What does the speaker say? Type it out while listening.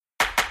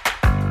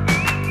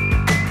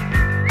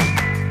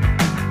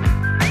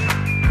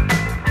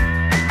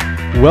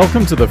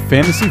Welcome to the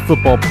Fantasy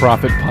Football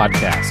Profit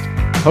Podcast,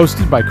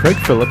 hosted by Craig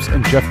Phillips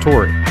and Jeff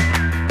Torrey.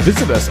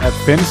 Visit us at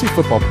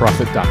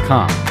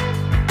fantasyfootballprofit.com.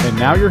 And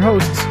now your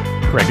hosts,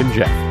 Craig and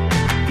Jeff.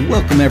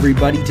 Welcome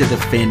everybody to the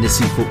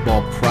Fantasy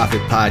Football Profit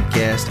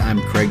Podcast.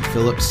 I'm Craig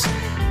Phillips.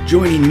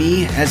 Joining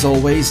me, as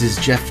always, is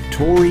Jeff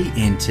Torrey,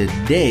 and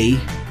today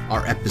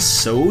our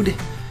episode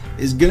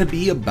is going to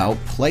be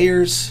about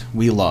players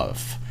we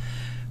love.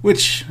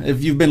 Which,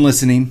 if you've been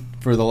listening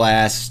for the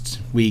last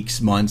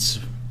weeks, months,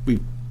 we've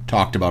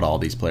talked about all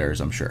these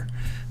players, I'm sure.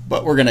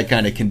 But we're going to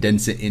kind of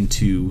condense it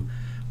into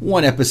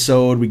one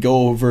episode. We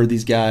go over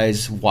these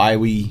guys, why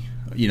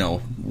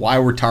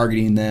we're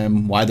targeting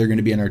them, why they're going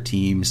to be on our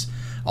teams,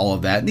 all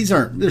of that.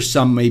 And there's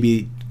some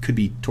maybe could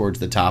be towards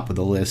the top of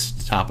the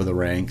list, top of the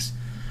ranks.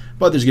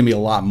 But there's going to be a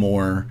lot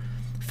more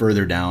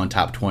further down,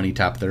 top 20,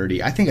 top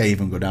 30. I think I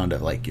even go down to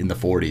like in the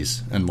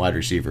 40s and wide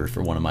receiver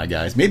for one of my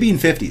guys. Maybe in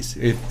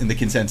 50s in the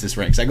consensus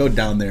ranks. I go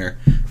down there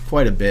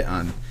quite a bit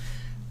on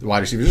the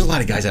wide receivers. There's a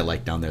lot of guys I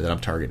like down there that I'm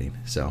targeting.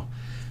 So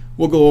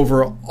we'll go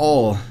over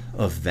all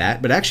of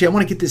that. But actually, I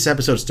want to get this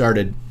episode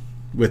started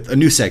with a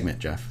new segment,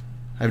 Jeff.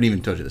 I haven't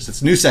even told you this.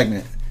 It's a new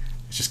segment.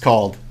 It's just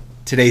called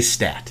Today's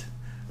Stat.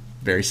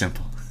 Very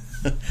simple.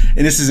 And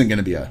this isn't going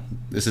to be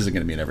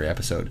an every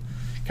episode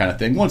kind of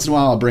thing. Once in a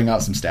while, I'll bring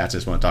out some stats I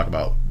just want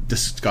to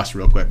discuss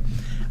real quick.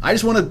 I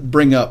just want to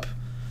bring up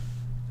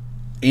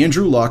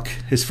Andrew Luck,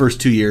 his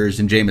first 2 years,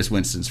 and Jameis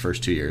Winston's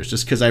first 2 years,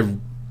 just because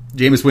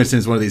Jameis Winston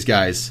is one of these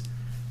guys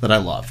that I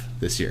love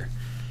this year.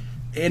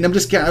 And I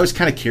was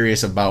kind of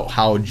curious about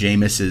how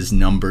Jameis's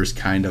numbers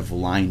kind of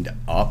lined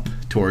up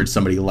towards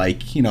somebody like,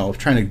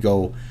 trying to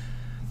go.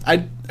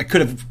 I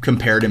could have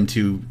compared him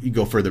to, you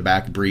go further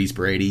back, Breeze,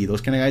 Brady,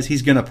 those kind of guys.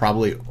 He's going to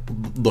probably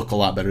look a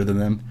lot better than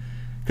them.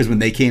 Because when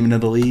they came into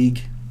the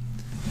league,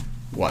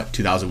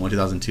 2001,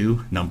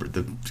 2002,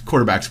 the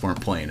quarterbacks weren't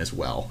playing as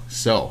well.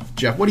 So,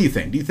 Jeff, what do you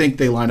think? Do you think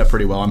they lined up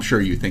pretty well? I'm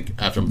sure you think,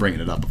 after I'm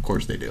bringing it up, of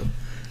course they do.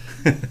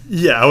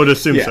 Yeah, I would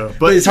assume so.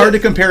 But it's hard to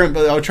compare him.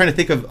 But I was trying to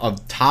think of a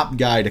top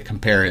guy to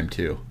compare him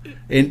to.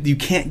 And you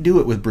can't do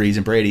it with Breeze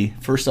and Brady.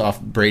 First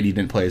off, Brady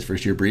didn't play his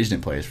first year. Breeze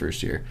didn't play his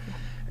first year.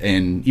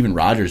 And even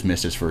Rodgers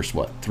missed his first,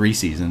 3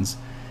 seasons.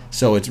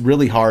 So it's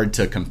really hard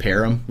to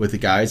compare him with the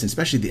guys, and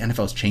especially the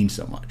NFL's changed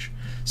so much.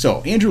 So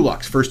Andrew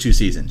Luck's first 2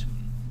 seasons.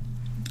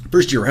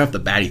 First year, right off the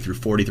bat, he threw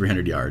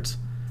 4,300 yards,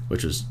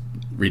 which was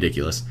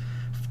ridiculous.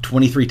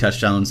 23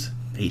 touchdowns,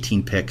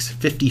 18 picks,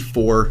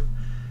 54%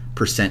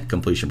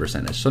 completion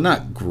percentage. So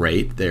not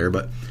great there,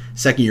 but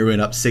second year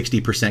went up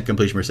 60%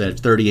 completion percentage,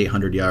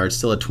 3,800 yards,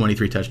 still had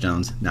 23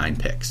 touchdowns, 9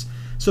 picks.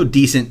 So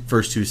decent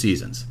first 2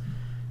 seasons.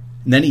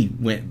 And then he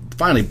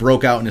finally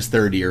broke out in his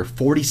third year,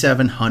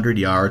 4,700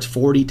 yards,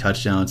 40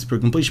 touchdowns.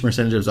 Completion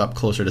percentage was up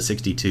closer to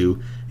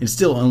 62, and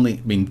still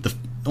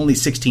only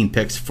 16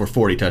 picks for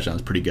 40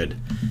 touchdowns. Pretty good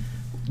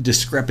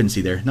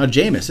discrepancy there. Now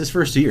Jameis, his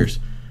first 2 years,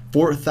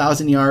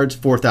 4,000 yards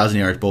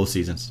both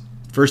seasons.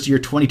 First year,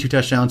 22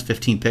 touchdowns,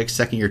 15 picks.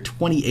 Second year,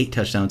 28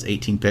 touchdowns,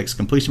 18 picks.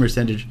 Completion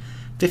percentage,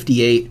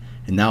 58,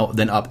 and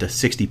then up to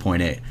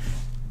 60.8.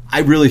 I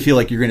really feel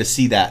like you're going to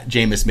see that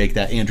Jameis make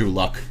that Andrew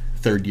Luck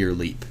third-year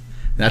leap.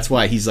 That's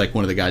why he's like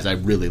one of the guys I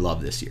really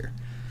love this year.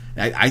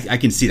 I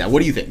can see that.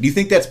 What do you think? Do you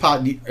think that's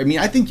possible? I mean,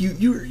 I think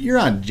you're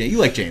on. You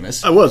like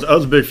Jameis. I was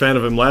a big fan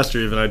of him last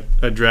year. Even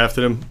I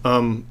drafted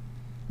him.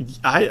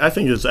 I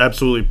think it's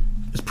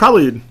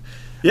probably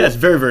it's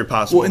very, very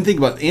possible. Well, and think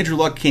about it. Andrew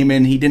Luck came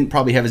in. He didn't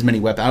probably have as many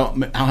weapons. I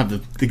don't have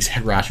the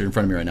exact roster in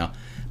front of me right now,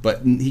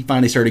 but he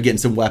finally started getting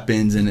some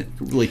weapons, and it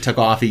really took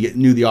off. He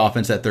knew the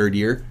offense that third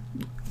year.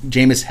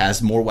 Jameis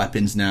has more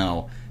weapons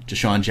now.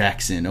 Deshaun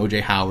Jackson,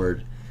 O.J.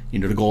 Howard.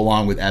 To go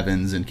along with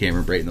Evans and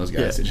Cameron Brate and those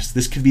guys. Yeah.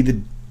 This could be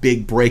the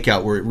big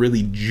breakout where it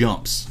really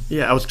jumps.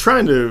 Yeah, I was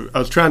trying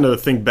to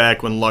think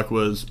back when Luck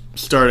was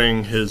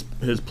starting his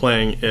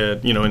playing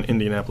at in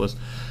Indianapolis,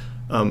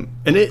 and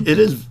it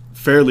is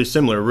fairly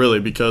similar really,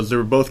 because they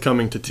were both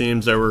coming to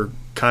teams that were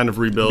kind of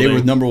rebuilding. They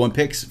were number one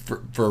picks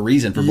for a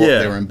reason. For both,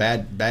 they were in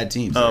bad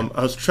teams. I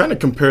was trying to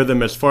compare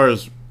them as far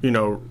as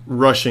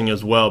rushing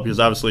as well, because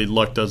obviously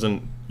Luck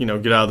doesn't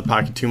get out of the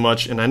pocket too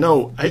much. And I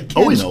know I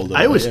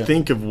always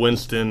think of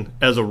Winston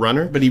as a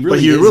runner, but he's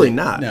really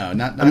not. No,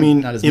 not I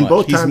mean, not as in much.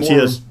 both times he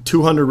has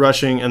 200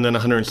 rushing and then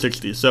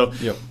 160. So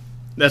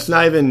that's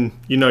not even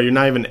you're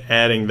not even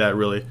adding that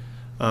really.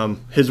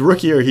 His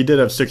rookie year he did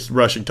have 6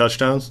 rushing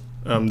touchdowns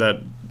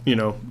that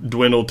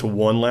dwindled to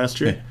 1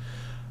 last year.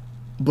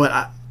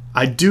 But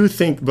I do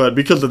think, but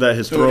because of that,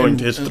 his passing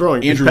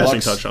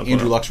touchdowns.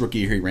 Andrew Luck's rookie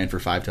year, he ran for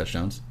 5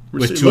 touchdowns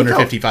with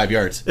 255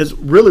 yards. It's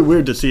really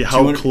weird to see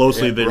how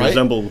closely they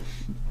resemble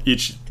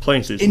each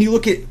playing season. And you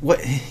look at what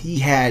he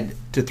had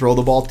to throw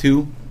the ball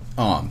to.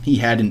 He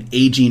had an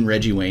aging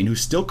Reggie Wayne who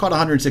still caught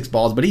 106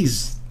 balls, but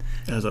has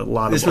a lot of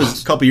balls. This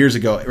was a couple years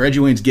ago. Reggie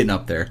Wayne's getting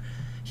up there.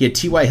 He had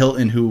T.Y.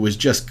 Hilton, who was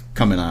just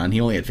coming on. He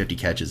only had 50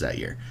 catches that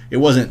year. It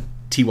wasn't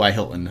T.Y.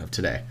 Hilton of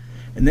today.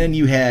 And then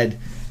you had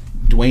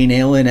Dwayne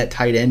Allen at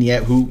tight end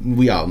yet,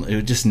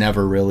 it just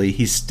never really.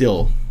 He's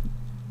still.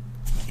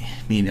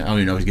 I don't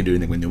even know if he's going to do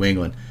anything with New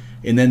England.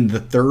 And then the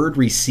third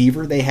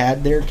receiver they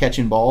had there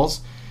catching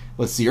balls,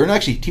 let's see, or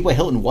actually, T.Y.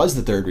 Hilton was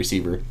the third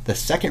receiver. The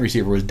second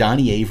receiver was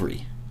Donnie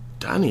Avery.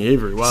 Donnie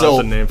Avery, wow, so,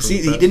 that's a name for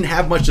he didn't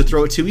have much to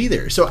throw it to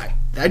either. So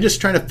I'm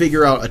just trying to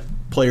figure out a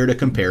player to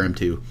compare him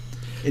to.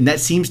 And that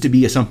seems to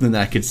be something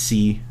that I could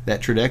see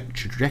that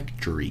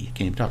trajectory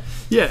came up.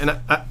 Yeah, and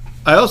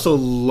I also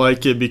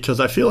like it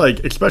because I feel like,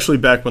 especially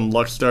back when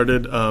Luck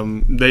started,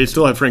 they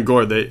still had Frank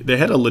Gore. They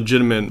had a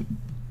legitimate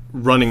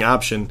running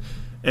option,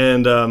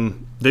 and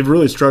they've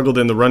really struggled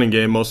in the running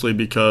game, mostly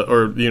because,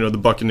 the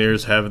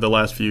Buccaneers have the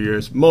last few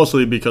years,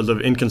 mostly because of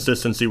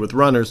inconsistency with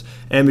runners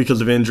and because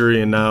of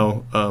injury, and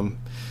now, I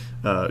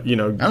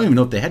don't even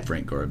know if they had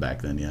Frank Gore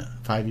back then yet.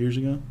 5 years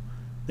ago?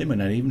 They might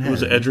not even have.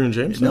 Was it Edgerrin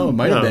James? No, it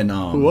might have been.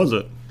 Who was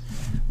it?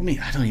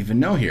 I don't even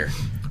know here.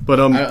 But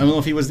I don't know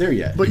if he was there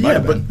yet. But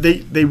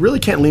they really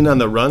can't lean on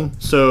the run.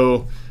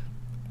 So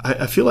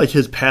I feel like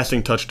his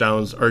passing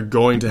touchdowns are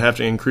going to have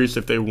to increase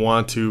if they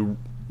want to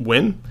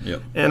win.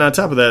 Yep. And on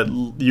top of that,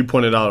 you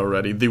pointed out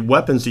already, the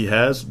weapons he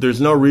has,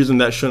 there's no reason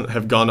that shouldn't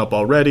have gone up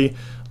already,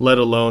 let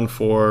alone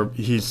for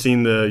he's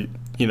seen the,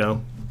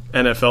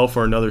 NFL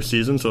for another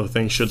season, so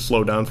things should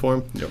slow down for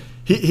him. Yep.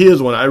 He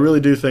is one. I really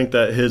do think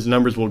that his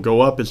numbers will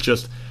go up. It's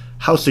just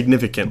how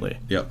significantly.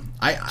 Yep.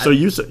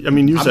 You said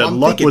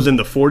Luck was in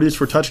the 40s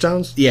for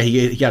touchdowns? Yeah,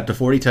 he got to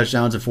 40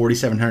 touchdowns and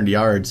 4,700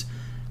 yards.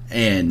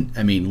 And,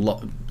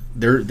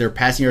 their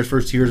passing yards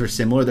first 2 years are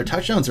similar. Their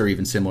touchdowns are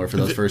even similar for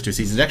those first 2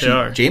 seasons. Actually,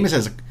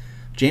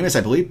 Jameis,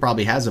 I believe,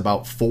 probably has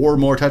about 4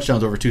 more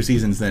touchdowns over 2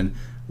 seasons than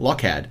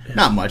Luck had.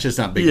 Not much. It's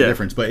not a big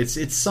difference, but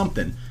it's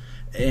something.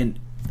 And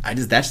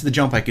that's the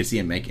jump I could see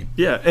him making.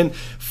 Yeah, and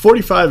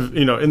 45,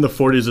 in the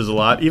 40s is a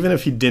lot. Even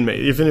if he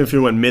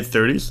went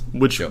mid-30s,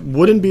 which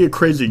wouldn't be a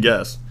crazy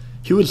guess,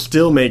 he would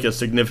still make a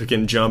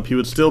significant jump. He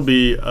would still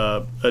be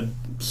a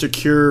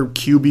secure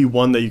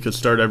QB1 that you could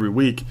start every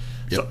week.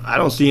 Yep. So I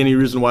don't see any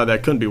reason why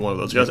that couldn't be one of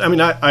those guys.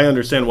 I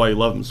understand why you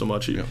love him so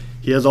much.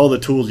 He has all the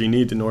tools you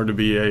need in order to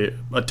be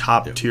a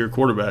top-tier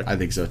quarterback. I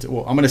think so, too.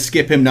 Well, I'm going to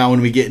skip him now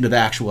when we get into the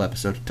actual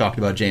episode. We've talked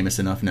about Jameis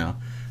enough now.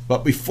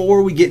 But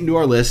before we get into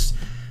our list,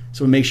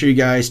 so make sure you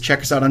guys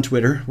check us out on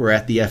Twitter. We're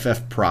at the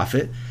FF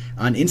Prophet.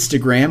 On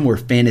Instagram, we're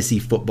Fantasy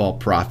Football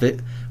Prophet.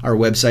 Our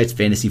website's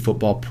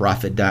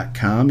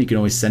fantasyfootballprophet.com. You can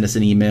always send us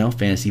an email,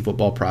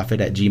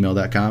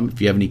 fantasyfootballprophet@gmail.com. If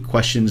you have any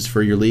questions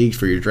for your leagues,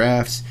 for your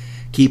drafts,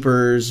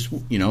 keepers,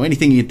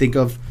 anything you can think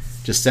of,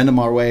 just send them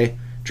our way.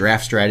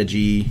 Draft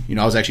strategy.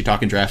 I was actually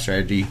talking draft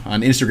strategy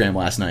on Instagram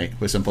last night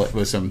with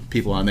some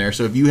people on there.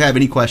 So if you have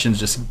any questions,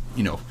 just,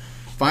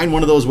 find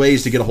one of those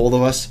ways to get a hold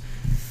of us.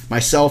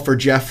 Myself or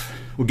Jeff,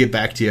 we'll get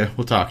back to you.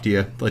 We'll talk to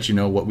you, let you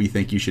know what we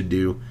think you should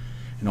do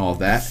and all of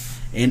that.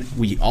 And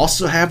we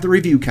also have the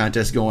review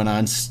contest going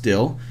on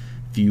still.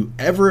 If you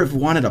ever have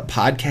wanted a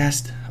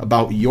podcast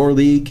about your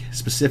league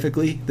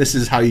specifically, this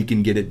is how you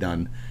can get it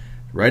done.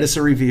 Write us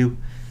a review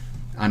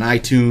on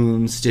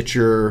iTunes,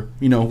 Stitcher,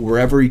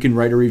 wherever you can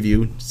write a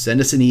review. Send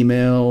us an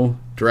email,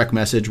 direct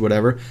message,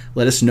 whatever.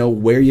 Let us know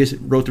where you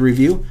wrote the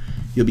review.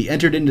 You'll be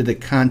entered into the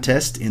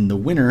contest, and the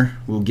winner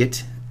will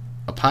get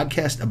a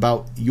podcast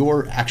about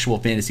your actual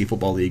fantasy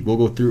football league. We'll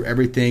go through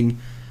everything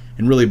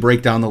and really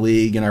break down the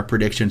league and our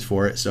predictions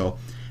for it. So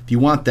if you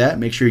want that,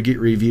 make sure you get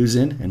reviews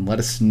in and let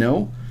us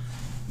know.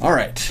 All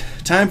right,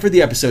 time for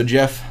the episode,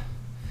 Jeff.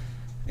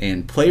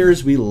 And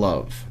players we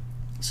love.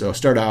 So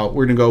start out,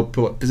 we're going to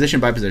go position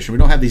by position. We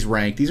don't have these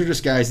ranked. These are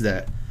just guys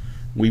that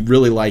we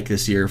really like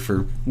this year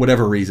for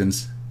whatever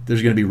reasons.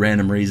 There's going to be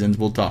random reasons.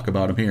 We'll talk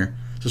about them here.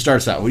 So start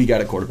us out. What do you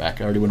got at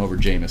quarterback? I already went over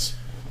Jameis.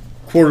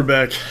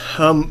 Quarterback.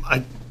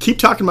 I keep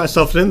talking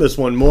myself in this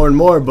one more and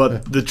more,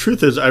 but the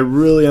truth is I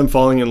really am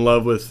falling in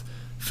love with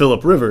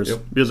Phillip Rivers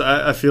because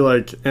I feel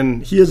like,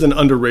 and he is an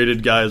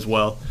underrated guy as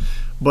well,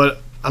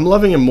 but I'm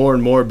loving him more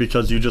and more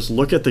because you just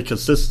look at the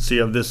consistency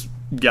of this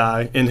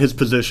guy in his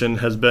position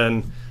has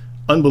been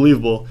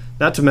unbelievable,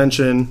 not to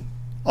mention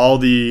all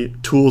the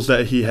tools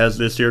that he has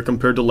this year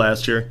compared to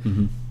last year.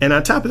 Mm-hmm. And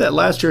on top of that,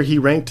 last year he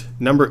ranked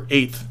number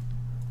 8th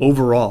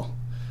overall.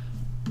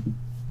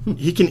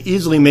 He can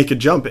easily make a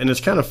jump, and it's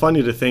kind of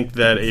funny to think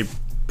that a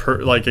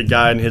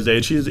guy in his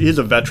age, he's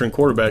a veteran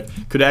quarterback,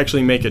 could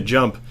actually make a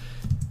jump,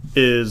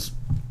 is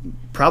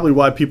probably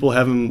why people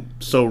have him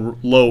so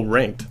low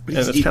ranked. And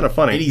it's kind of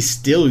funny. And he's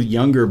still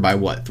younger by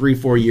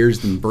 3-4 years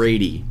than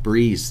Brady,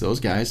 Breeze,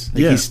 those guys.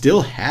 He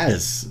still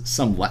has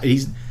some.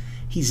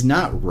 He's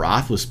not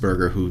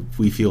Roethlisberger, who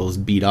we feel is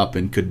beat up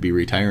and could be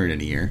retiring in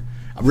a year.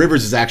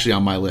 Rivers is actually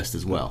on my list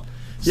as well.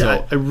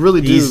 Yeah, I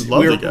really do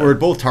love the guy. We're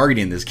both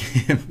targeting this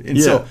game.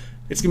 And so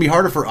it's going to be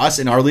harder for us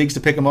in our leagues to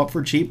pick him up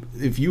for cheap.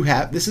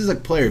 This is a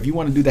player, if you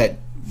want to do that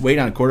wait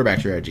on a quarterback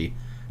strategy,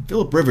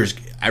 Phillip Rivers,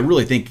 I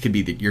really think could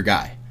be your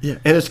guy. Yeah,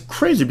 and it's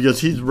crazy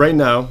because he's right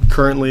now,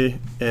 currently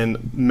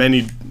in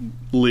many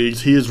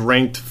leagues, he is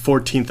ranked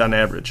 14th on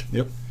average.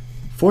 Yep.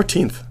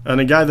 14th.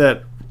 And a guy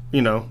that,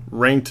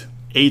 ranked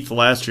 8th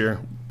last year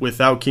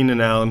without Keenan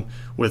Allen,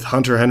 with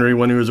Hunter Henry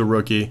when he was a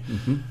rookie,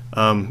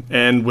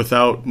 and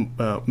without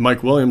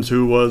Mike Williams,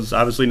 who was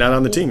obviously not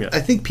on the team yet. I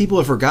think people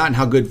have forgotten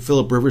how good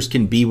Phillip Rivers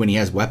can be when he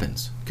has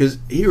weapons. Because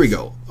here we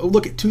go.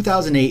 Look at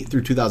 2008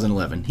 through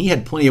 2011. He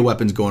had plenty of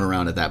weapons going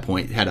around at that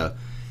point. Had a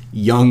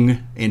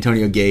young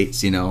Antonio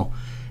Gates, and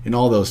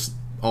all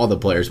the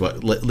players.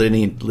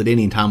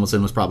 LaDainian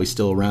Tomlinson was probably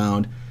still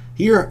around.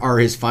 Here are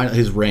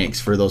his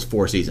ranks for those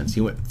 4 seasons.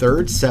 He went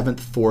 3rd,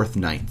 7th, 4th,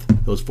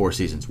 9th, those 4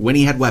 seasons, when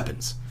he had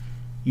weapons.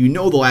 The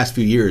last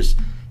few years,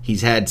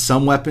 he's had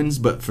some weapons,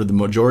 but for the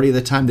majority of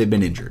the time, they've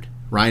been injured.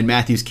 Ryan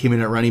Matthews came in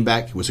at running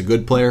back, was a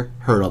good player,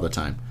 hurt all the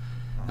time.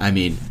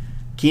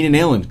 Keenan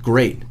Allen,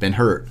 great, been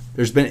hurt.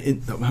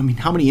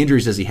 How many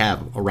injuries does he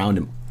have around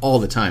him all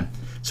the time?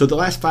 So the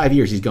last 5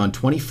 years, he's gone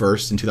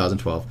 21st in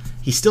 2012.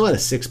 He still had a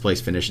 6th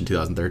place finish in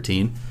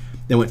 2013.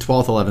 Then went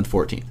 12th, 11th,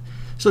 14th.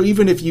 So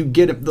even if you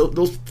get it,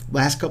 those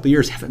last couple of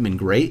years haven't been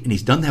great, and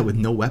he's done that with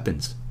no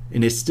weapons.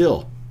 And it's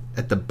still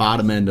at the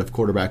bottom end of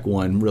quarterback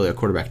 1, really a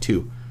quarterback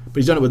 2. But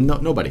he's done it with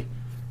nobody.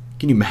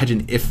 Can you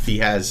imagine if he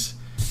has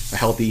a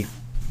healthy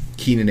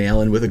Keenan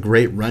Allen with a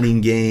great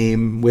running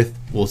game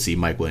we'll see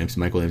Mike Williams.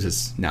 Mike Williams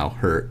is now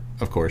hurt,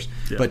 of course.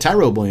 Yeah. But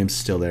Tyrell Williams is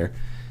still there.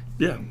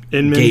 Yeah.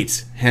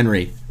 Gates,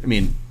 Henry.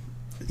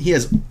 He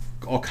has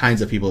all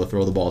kinds of people to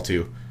throw the ball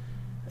to.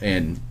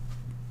 And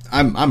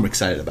I'm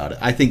excited about it.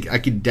 I think I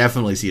could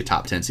definitely see a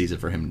top 10 season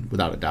for him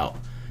without a doubt.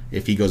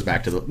 If he goes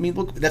back to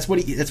look, that's what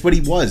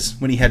he was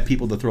when he had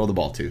people to throw the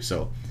ball to.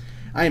 So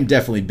I am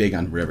definitely big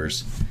on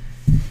Rivers.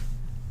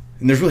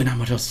 And there's really not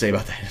much else to say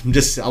about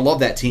that. I love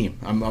that team.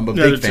 I'm a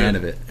big fan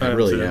of it. I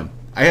really am.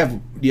 Do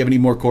you have any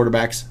more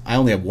quarterbacks? I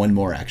only have one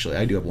more, actually.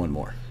 I do have one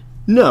more.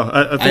 No,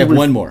 I think I have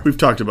one more. We've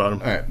talked about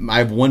him. All right, I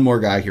have one more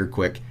guy here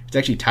quick. It's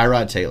actually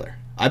Tyrod Taylor.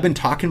 I've been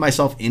talking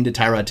myself into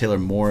Tyrod Taylor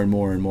more and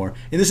more and more.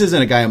 And this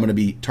isn't a guy I'm going to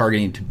be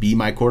targeting to be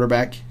my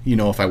quarterback,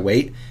 if I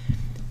wait.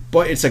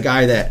 But it's a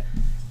guy that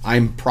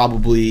I'm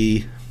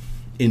probably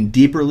in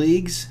deeper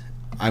leagues.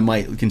 I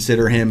might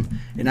consider him.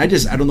 And I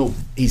don't know.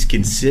 He's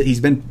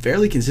been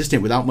fairly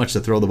consistent without much to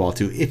throw the ball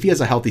to. If he has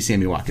a healthy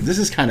Sammy Watkins. This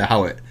is kind of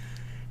how a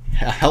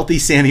healthy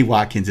Sammy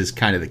Watkins is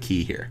kind of the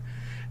key here.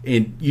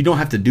 And you don't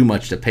have to do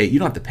much to pay. You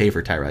don't have to pay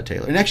for Tyrod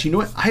Taylor. And actually, you know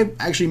what? I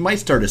actually might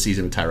start a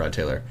season with Tyrod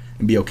Taylor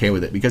and be okay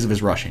with it because of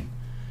his rushing.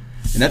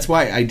 And that's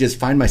why I just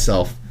find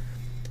myself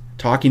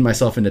talking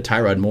myself into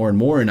Tyrod more and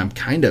more, and I'm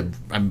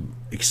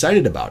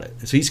excited about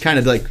it. So he's kind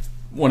of like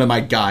one of my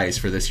guys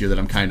for this year that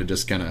I'm kind of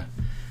just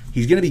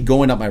he's going to be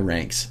going up my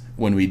ranks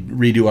when we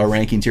redo our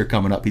rankings here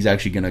coming up. He's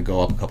actually going to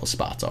go up a couple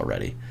spots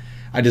already.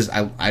 I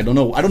don't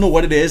know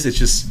what it is. It's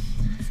just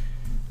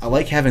I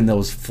like having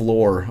those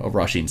floor of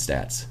rushing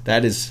stats.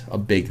 That is a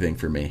big thing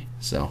for me.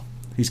 So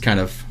he's kind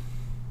of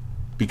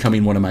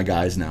becoming one of my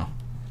guys now.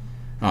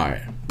 All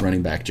right,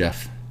 running back,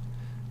 Jeff.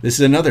 This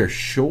is another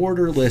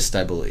shorter list,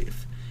 I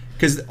believe.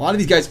 Because a lot of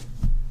these guys,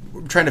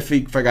 we're trying to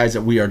find guys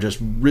that we are just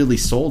really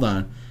sold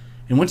on.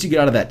 And once you get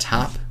out of that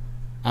top,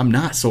 I'm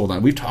not sold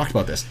on. We've talked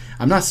about this.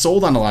 I'm not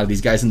sold on a lot of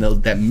these guys in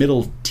that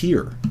middle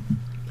tier.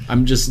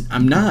 I'm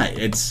not.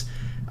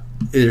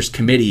 There's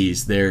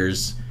committees.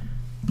 There's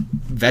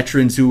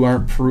veterans who are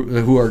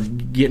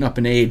getting up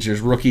in age.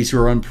 There's rookies who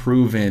are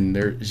unproven.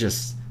 There's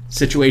just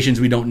situations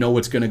we don't know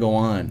what's going to go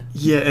on.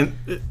 Yeah, and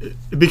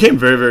it became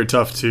very, very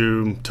tough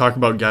to talk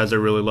about guys I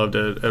really loved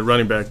at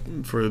running back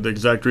for the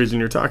exact reason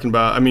you're talking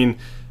about.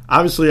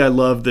 Obviously I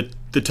love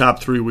the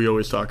top 3 we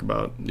always talk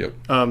about. Yep.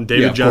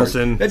 David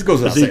Johnson,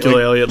 Ezekiel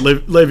Elliott,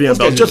 Le'Veon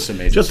Bell.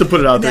 Just to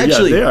put it out there.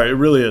 Actually, they are. It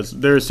really is.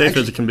 They're as safe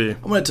as it can be.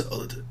 I'm going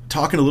to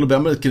talk in a little bit.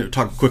 I'm going to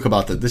talk quick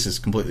about that. This is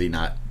completely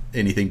not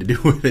anything to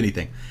do with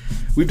anything.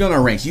 We've done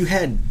our ranks.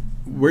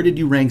 Where did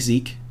you rank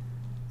Zeke?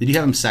 Did you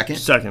have him second?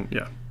 Second,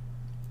 yeah.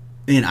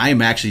 And I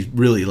am actually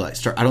really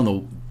I don't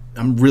know.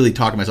 I'm really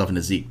talking myself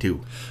into Zeke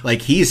too.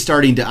 Like he is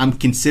starting to. I'm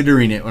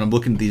considering it when I'm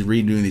looking at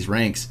redoing these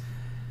ranks.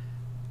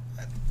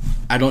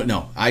 I don't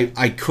know.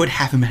 I could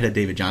have him ahead of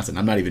David Johnson.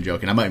 I'm not even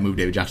joking. I might move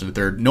David Johnson to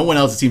third. No one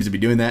else seems to be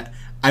doing that.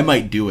 I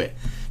might do it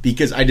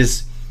because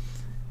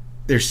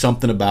there's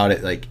something about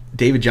it. Like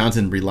David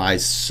Johnson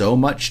relies so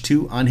much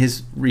on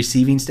his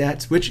receiving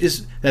stats,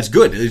 that's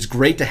good. It's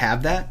great to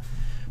have that,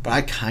 but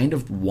I kind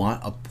of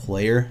want a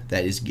player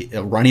that is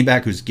a running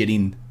back who's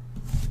getting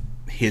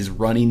his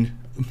running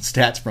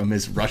stats from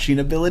his rushing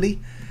ability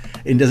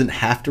and doesn't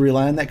have to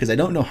rely on that because I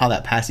don't know how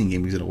that passing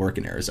game is going to work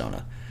in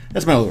Arizona.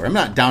 That's my over. I'm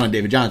not down on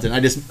David Johnson.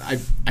 I'm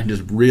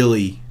just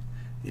really,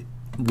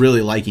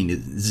 really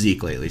liking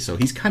Zeke lately. So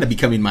he's kind of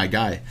becoming my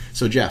guy.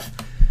 So Jeff,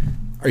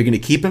 are you going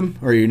to keep him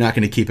or are you not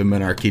going to keep him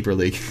in our keeper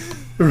league?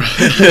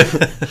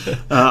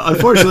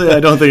 Unfortunately, I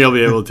don't think he'll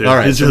be able to. All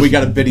right, so we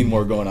got a bidding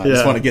war going on. Yeah, I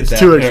just want to get it's that.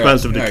 too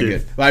expensive to keep.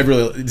 Good.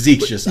 Well,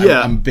 Zeke's just.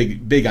 I'm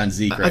big on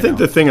Zeke right now. I think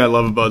the thing I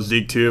love about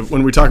Zeke too,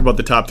 when we talk about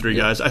the top three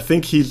guys, I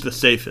think he's the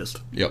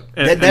safest. Yep.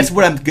 That's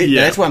what I'm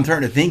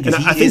starting to think.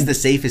 He is the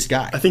safest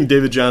guy. I think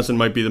David Johnson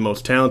might be the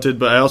most talented,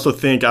 but I also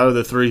think out of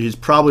the three, he's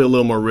probably a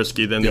little more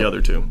risky than the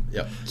other two.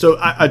 Yep. So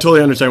I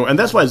totally understand, and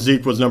that's why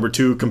Zeke was number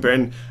 2.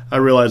 Comparing, I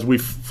realize we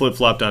flip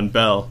flopped on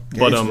Bell,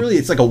 but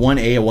it's like a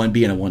 1A, a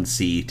 1B, and a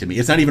 1C to me.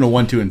 It's not even a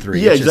 1, 2, and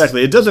 3. Yeah,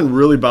 exactly. It doesn't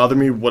really bother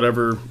me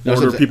whatever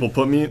order people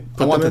put me.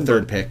 I want the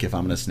third pick if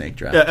I'm going to snake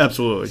draft. Yeah,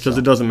 absolutely, because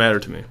it doesn't matter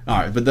to me. All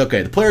right, but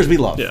the players we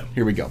love. Yeah.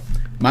 Here we go.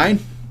 Mine,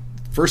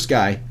 first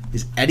guy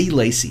is Eddie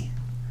Lacy.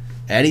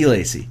 Eddie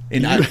Lacy.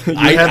 And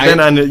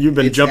you've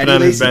been jumping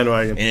on his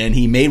bandwagon. And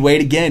he made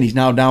weight again. He's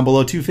now down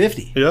below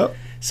 250. Yep.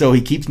 So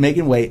he keeps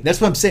making weight. That's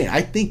what I'm saying.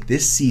 I think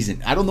this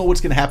season, I don't know what's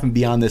going to happen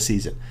beyond this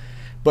season,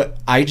 but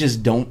I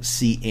just don't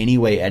see any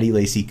way Eddie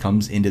Lacy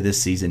comes into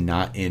this season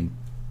not in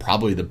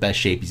probably the best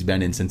shape he's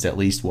been in since at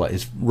least,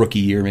 his rookie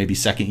year, maybe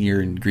second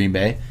year in Green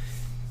Bay.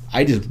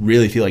 I just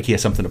really feel like he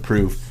has something to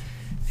prove.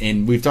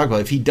 And we've talked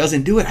about if he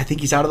doesn't do it, I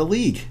think he's out of the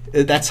league.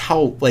 That's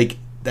how big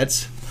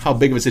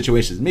of a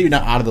situation it is. Maybe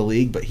not out of the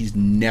league, but he's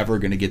never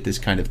going to get this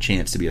kind of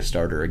chance to be a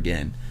starter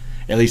again,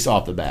 at least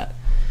off the bat.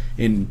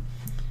 And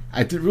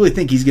I really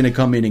think he's going to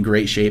come in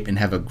great shape and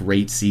have a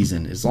great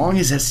season, as long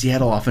as that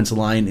Seattle offensive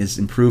line is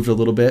improved a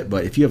little bit.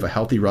 But if you have a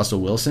healthy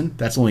Russell Wilson,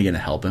 that's only going to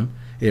help him.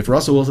 If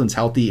Russell Wilson's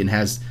healthy and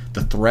has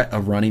the threat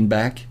of running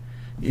back,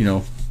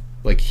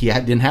 like he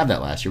didn't have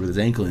that last year with his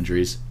ankle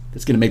injuries,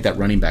 that's going to make that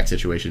running back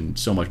situation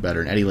so much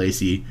better. And Eddie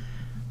Lacy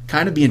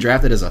kind of being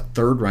drafted as a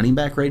third running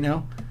back right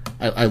now,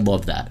 I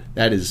love that.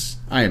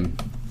 I am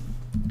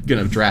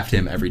going to draft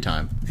him every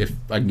time if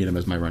I can get him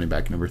as my running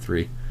back number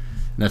 3.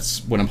 And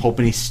that's what I'm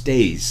hoping he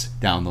stays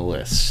down the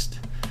list.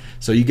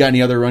 So you got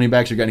any other running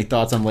backs or got any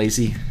thoughts on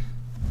Lacy?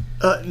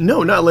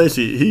 No, not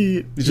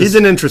Lacy. He's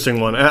an interesting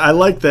one. I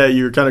like that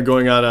you're kind of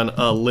going out on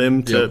a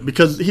limb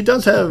because he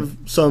does have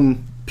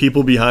some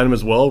people behind him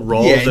as well,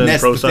 Rawls and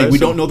that's Prosise. The thing. We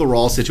don't know the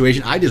Rawls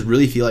situation. I just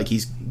really feel like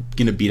he's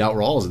going to beat out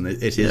Rawls, and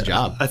it's his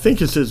job. I think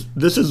this is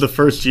the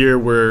first year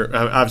where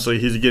obviously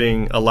he's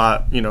getting a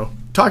lot,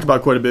 talked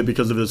about quite a bit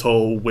because of his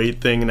whole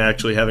weight thing and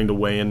actually having to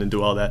weigh in and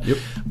do all that. Yep.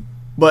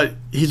 But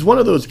he's one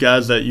of those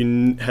guys that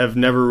you have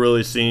never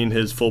really seen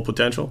his full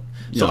potential.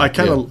 So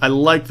I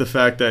like the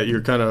fact that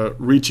you're kind of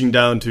reaching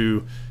down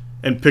to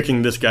and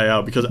picking this guy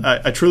out because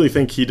I truly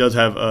think he does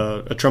have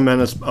a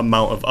tremendous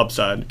amount of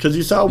upside. Because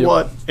you saw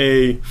what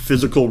a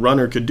physical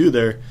runner could do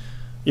there,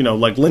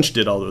 like Lynch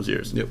did all those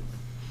years. Yep.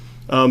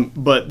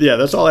 But yeah,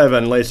 that's all I have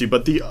on Lacy.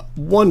 But the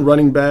one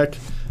running back,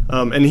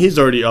 and he's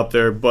already up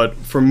there, but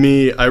for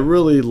me, I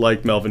really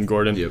like Melvin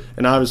Gordon. Yep.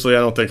 And obviously, I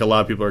don't think a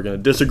lot of people are going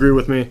to disagree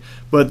with me.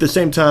 But at the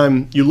same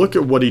time, you look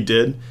at what he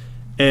did,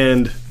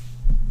 and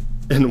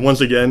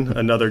once again,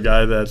 another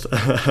guy that's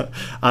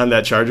on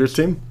that Chargers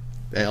team.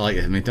 I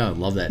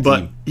love that but,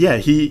 team. Yeah,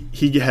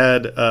 he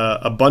had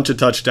a bunch of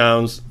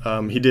touchdowns.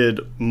 He did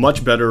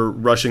much better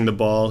rushing the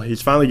ball.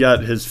 He's finally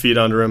got his feet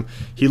under him.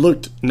 He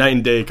looked night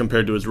and day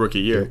compared to his rookie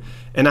year.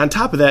 And on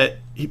top of that,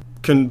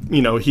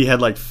 he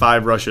had like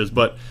 5 rushes.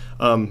 But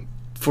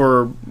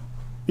for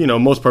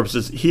most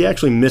purposes, he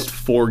actually missed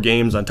 4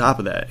 games on top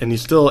of that. And he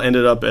still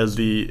ended up as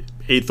the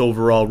 8th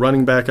overall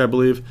running back, I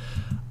believe.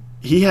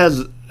 He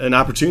has an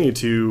opportunity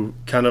to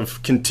kind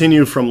of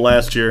continue from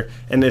last year.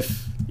 And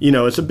if,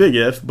 it's a big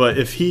if, but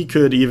if he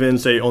could even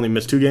say only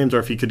miss 2 games or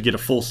if he could get a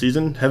full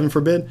season, heaven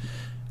forbid,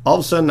 all of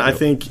a sudden I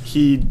think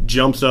he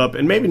jumps up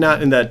and maybe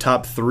not in that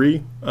top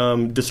 3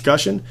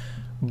 discussion,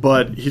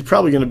 but he's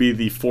probably going to be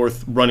the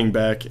 4th running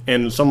back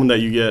and someone that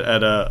you get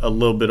at a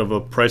little bit of a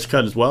price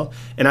cut as well.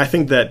 And I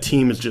think that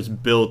team is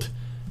just built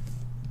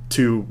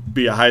to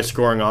be a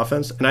high-scoring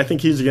offense, and I think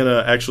he's going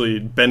to actually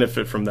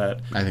benefit from that.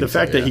 The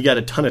fact that he got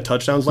a ton of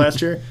touchdowns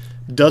last year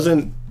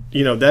doesn't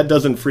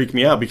freak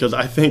me out because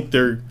I think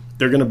they're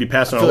going to be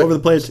passing all over the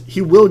place.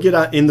 He will get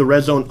out in the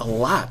red zone a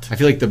lot. I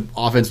feel like the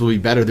offense will be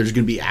better. There's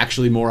going to be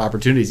actually more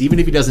opportunities, even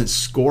if he doesn't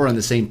score on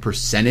the same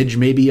percentage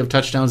maybe of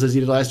touchdowns as he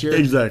did last year.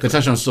 Exactly, the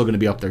touchdowns still going to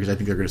be up there because I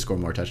think they're going to score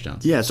more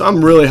touchdowns. Yeah, so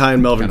I'm really high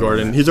in Melvin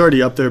Gordon. He's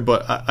already up there,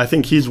 but I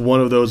think he's one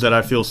of those that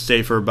I feel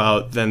safer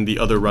about than the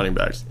other running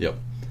backs. Yep.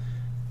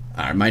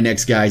 All right, my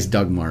next guy is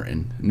Doug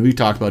Martin. And we've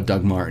talked about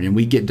Doug Martin, and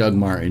we get Doug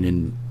Martin,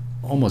 and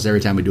almost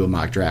every time we do a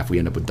mock draft, we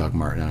end up with Doug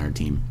Martin on our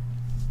team.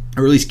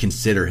 Or at least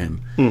consider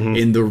him.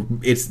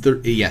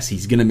 Mm-hmm. Yes,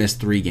 he's going to miss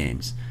 3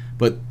 games,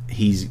 but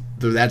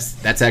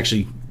that's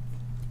actually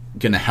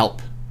going to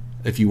help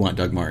if you want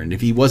Doug Martin.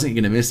 If he wasn't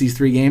going to miss these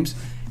 3 games,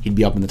 he'd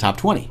be up in the top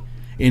 20.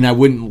 And I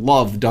wouldn't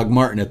love Doug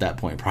Martin at that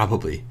point,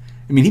 probably.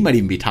 I mean, he might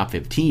even be top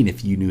 15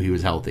 if you knew he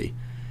was healthy.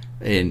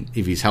 And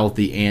if he's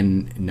healthy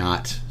and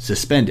not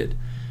suspended.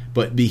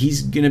 But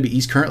he's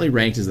currently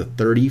ranked as the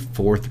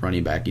 34th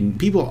running back, and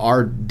people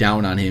are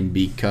down on him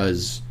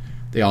because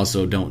they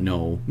also don't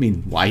know. I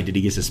mean, why did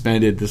he get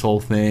suspended? This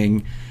whole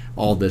thing,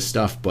 all this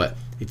stuff. But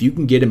if you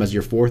can get him as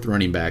your 4th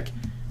running back,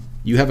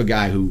 you have a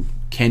guy who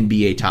can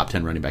be a top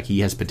 10 running back.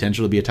 He has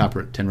potential to be a top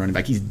 10 running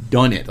back. He's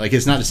done it. Like,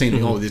 it's not just saying,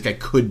 this guy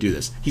could do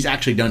this. He's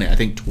actually done it, I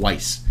think,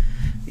 twice.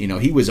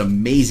 He was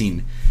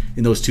amazing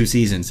in those 2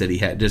 seasons that he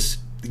had.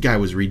 The guy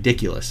was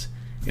ridiculous.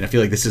 And I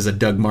feel like this is a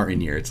Doug Martin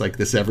year. It's like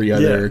this every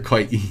other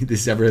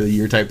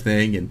year type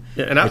thing, and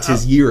it's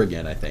his year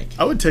again, I think.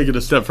 I would take it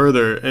a step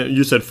further.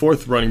 You said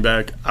 4th running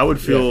back. I would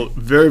feel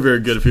very,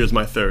 very good if he was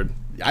my 3rd.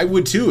 I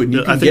would too,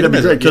 and I think that'd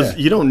be great because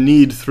you don't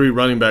need 3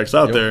 running backs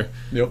out there.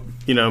 Yep.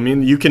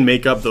 You can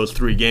make up those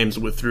 3 games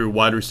through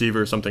wide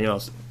receiver or something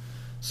else.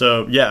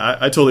 So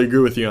I totally agree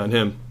with you on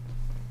him.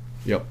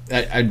 Yep.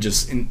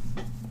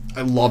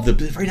 I love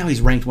right now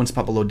he's ranked one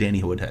spot below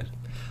Danny Woodhead.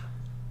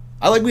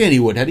 I like Danny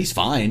Woodhead. He's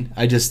fine.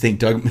 I just think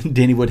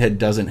Danny Woodhead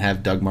doesn't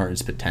have Doug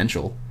Martin's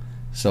potential.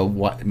 So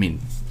what? I mean,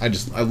 I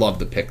love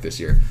the pick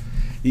this year.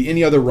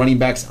 Any other running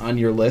backs on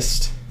your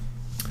list?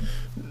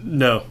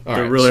 No,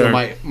 all right. Really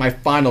so my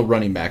final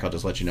running back, I'll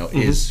just let you know,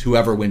 is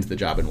whoever wins the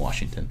job in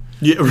Washington.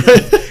 Yeah,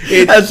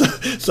 right.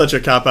 That's such a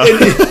cop out.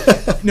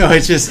 No,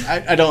 it's just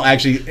I don't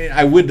actually.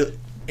 I would.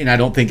 And I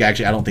don't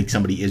think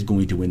somebody is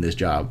going to win this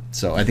job.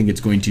 So I think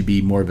it's going to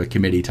be more of a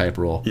committee type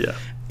role. Yeah.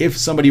 If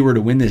somebody were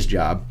to win this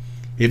job,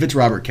 if it's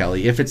Robert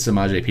Kelly, if it's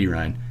Samaje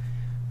Perine,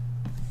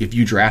 if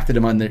you drafted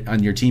him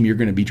on your team, you're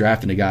going to be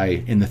drafting a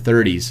guy in the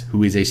 30s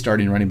who is a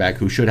starting running back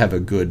who should have a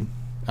good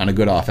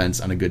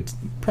offense on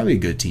probably a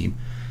good team.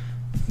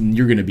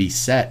 You're going to be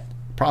set.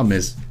 Problem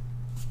is,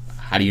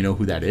 how do you know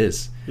who that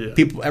is? Yeah.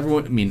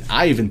 Everyone. I mean,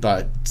 I even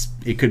thought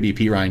it could be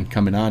Perine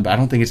coming on, but I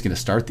don't think it's going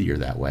to start the year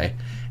that way.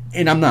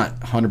 And I'm not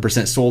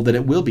 100% sold that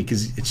it will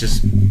because it's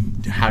just,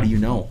 how do you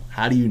know?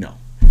 How do you know?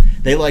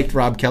 They liked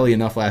Rob Kelly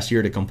enough last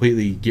year to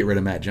completely get rid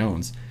of Matt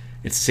Jones.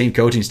 It's the same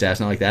coaching staff. It's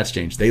not like that's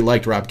changed. They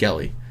liked Rob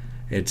Kelly.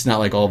 It's not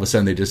like all of a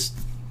sudden they just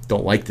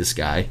don't like this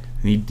guy.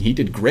 He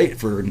did great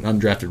for an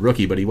undrafted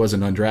rookie, but he was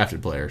an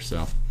undrafted player.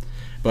 So,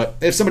 but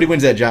if somebody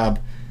wins that job,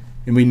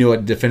 and we knew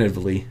it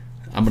definitively,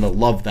 I'm going to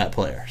love that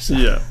player. So.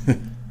 Yeah.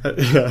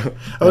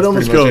 I would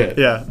almost go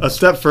a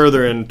step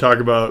further and talk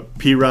about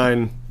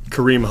Perine,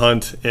 Kareem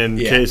Hunt, and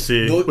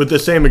KC with the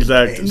same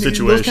exact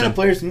situation. Those kind of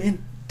players,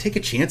 man, take a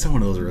chance on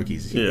one of those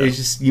rookies. Yeah. It's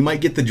just, you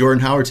might get the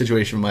Jordan Howard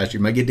situation from last year.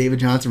 You might get David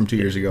Johnson from 2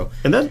 years ago.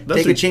 And that's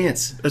take a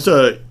chance. That's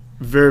a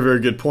very, very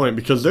good point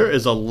because there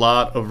is a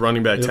lot of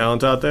running back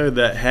talent out there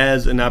that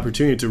has an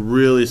opportunity to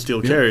really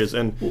steal carries.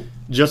 And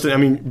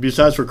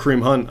besides for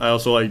Kareem Hunt, I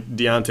also like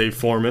Deontay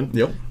Foreman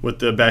with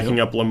the backing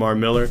up Lamar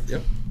Miller.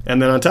 Yep. And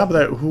then on top of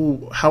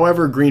that,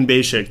 however Green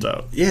Bay shakes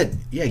out. Yeah,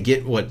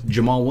 get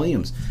Jamal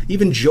Williams.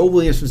 Even Joe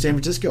Williams from San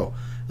Francisco.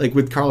 Like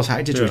with Carlos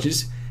Hyde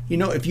situations. Yeah.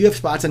 If you have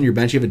spots on your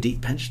bench, you have a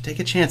deep bench, take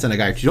a chance on a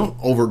guy.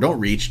 Don't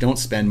reach, don't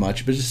spend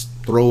much, but just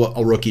throw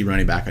a rookie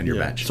running back on your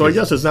bench. So I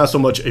guess it's not so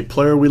much a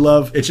player we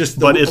love, it's just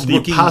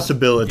the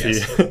possibility.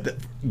 Yes.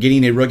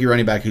 Getting a rookie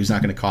running back who's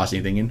not going to cost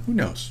anything, and who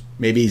knows?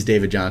 Maybe he's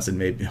David Johnson.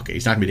 He's not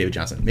going to be David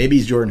Johnson. Maybe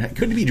he's Jordan.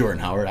 Could be Jordan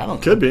Howard. I don't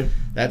know. Could be.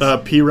 That's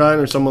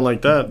Perine or someone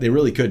like that. They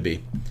really could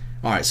be.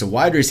 All right, so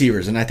wide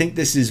receivers, and I think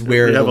this is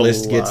where the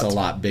list gets a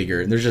lot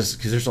bigger. And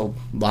there's a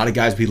lot of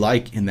guys we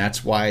like, and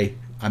that's why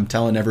we're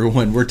telling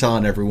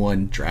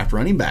everyone, draft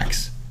running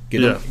backs.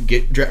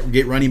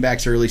 Get running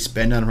backs early.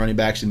 Spend on running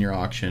backs in your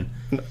auction.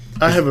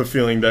 I have a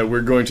feeling that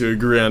we're going to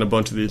agree on a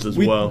bunch of these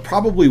we well.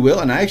 Probably will,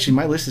 and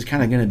my list is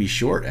kind of going to be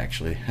short.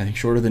 Actually, I think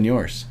shorter than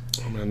yours.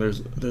 Oh man,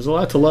 there's a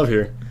lot to love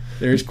here.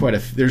 There's quite a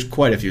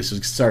few. So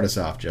start us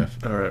off,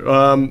 Jeff. All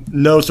right.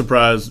 No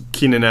surprise,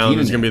 Keenan Allen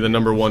is going to be the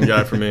number one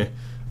guy for me.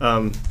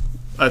 I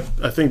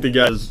think the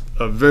guy is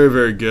very,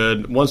 very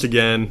good. Once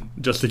again,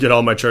 just to get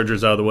all my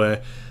Chargers out of the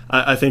way,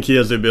 I think he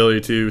has the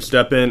ability to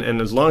step in, and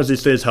as long as he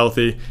stays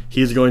healthy,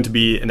 he's going to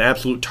be an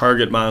absolute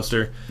target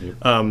monster.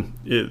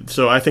 Yep.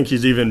 So I think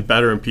he's even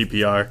better in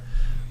PPR.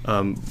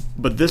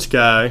 But this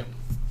guy,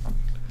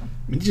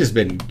 he's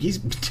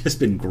just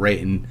been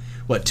great. And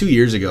 2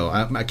 years ago,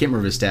 I can't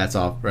remember his stats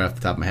right off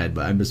the top of my head,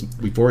 but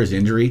before his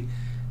injury,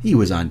 he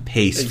was on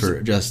pace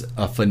for just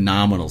a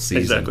phenomenal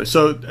season. Exactly.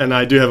 So, and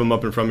I do have him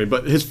up in front of me,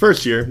 but his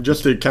first year,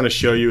 just to kind of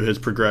show you his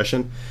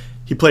progression,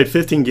 he played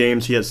 15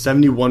 games. He had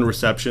 71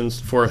 receptions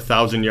for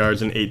 1,000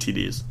 yards and 8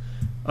 TDs.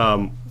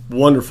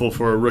 Wonderful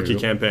for a rookie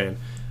campaign.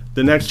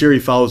 The next year, he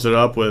follows it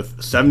up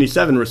with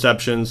 77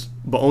 receptions,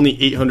 but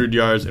only 800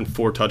 yards and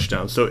 4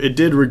 touchdowns. So it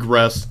did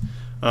regress,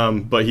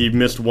 but he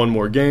missed one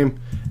more game.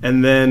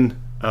 And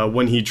then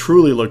when he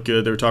truly looked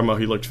good, they were talking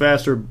about he looked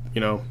faster,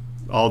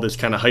 all this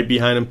kind of hype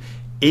behind him.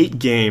 8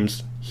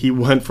 games, he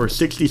went for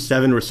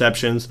 67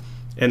 receptions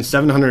and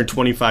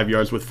 725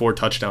 yards with 4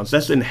 touchdowns.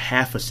 That's in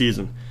half a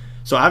season.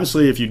 So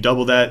obviously, if you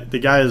double that, the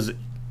guy is a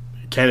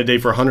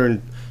candidate for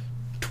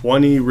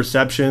 120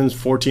 receptions,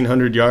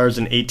 1,400 yards,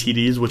 and 8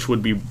 TDs, which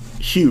would be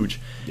huge.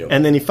 Yep.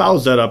 And then he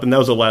follows that up, and that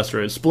was a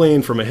lacerated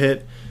spleen from a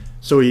hit.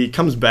 So he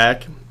comes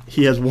back.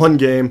 He has one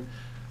game,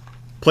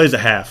 plays a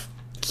half,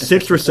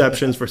 6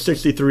 receptions for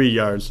 63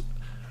 yards.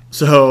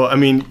 So,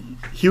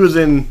 he was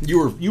in.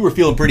 You were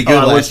feeling pretty good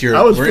last year.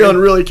 I was feeling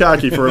really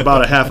cocky for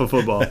about a half of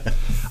football.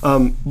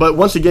 But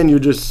once again, you're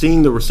just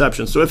seeing the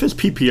reception. So if it's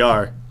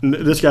PPR,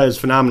 this guy is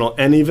phenomenal.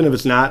 And even if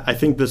it's not, I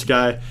think this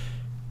guy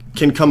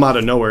can come out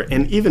of nowhere.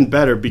 And even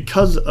better,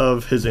 because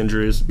of his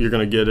injuries, you're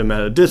going to get him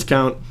at a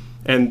discount.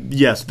 And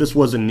yes, this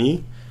was a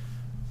knee.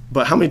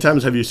 But how many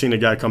times have you seen a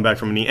guy come back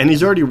from a knee? And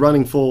he's already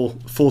running full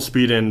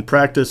speed in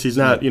practice. He's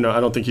not, I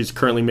don't think he's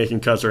currently making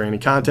cuts or any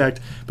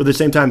contact. But at the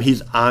same time,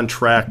 he's on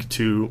track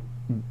to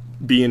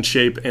be in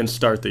shape and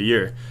start the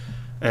year.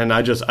 And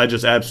I just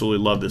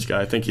absolutely love this guy.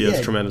 I think he has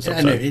tremendous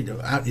upside.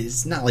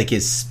 It's not like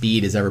his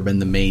speed has ever been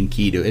the main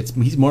key to it.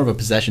 He's more of a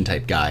possession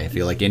type guy, I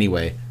feel like,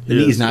 anyway. The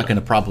knee's not going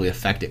to probably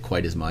affect it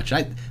quite as much.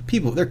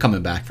 People, they're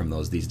coming back from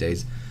those these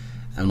days.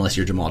 Unless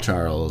you're Jamal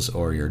Charles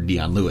or you're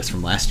Dion Lewis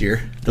from last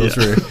year. Those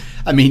were,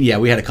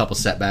 we had a couple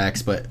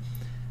setbacks, but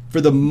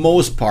for the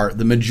most part,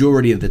 the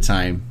majority of the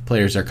time,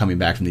 players are coming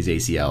back from these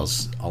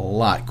ACLs a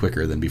lot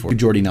quicker than before.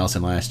 Jordy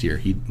Nelson last year,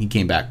 he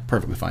came back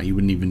perfectly fine. You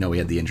wouldn't even know he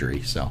had the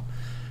injury. So,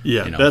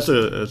 that's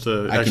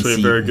actually a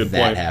very good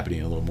point.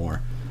 Happening a little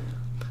more.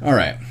 All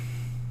right,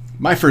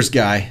 my first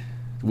guy,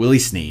 Willie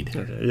Snead.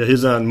 Okay. Yeah,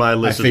 he's on my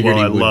list as well.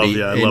 I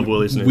love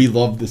Willie Snead. We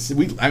love this.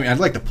 I'd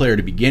like the player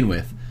to begin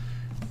with.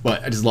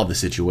 But I just love the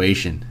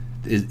situation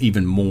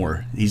even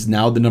more. He's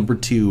now the number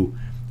 2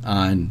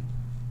 on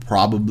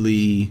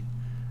probably,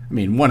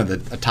 one of the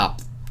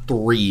top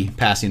 3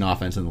 passing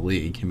offense in the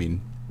league.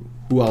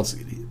 Who else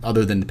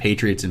other than the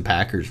Patriots and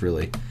Packers,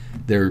 really?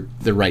 They're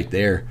right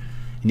there.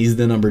 And he's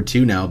the number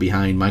 2 now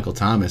behind Michael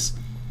Thomas.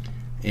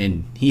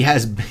 And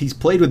he's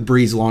played with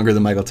Breeze longer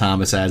than Michael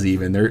Thomas has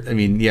even.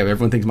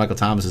 Everyone thinks Michael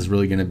Thomas is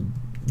really going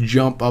to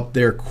jump up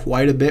there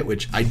quite a bit,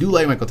 which I do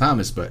like Michael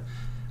Thomas, but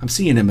I'm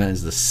seeing him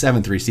as the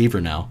 7th receiver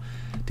now.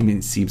 To me,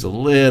 it seems a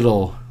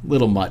little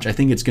much. I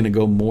think it's going to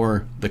go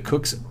more. The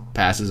Cooks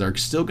passes are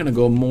still going to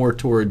go more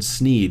towards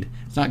Snead.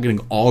 It's not going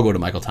to all go to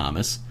Michael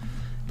Thomas,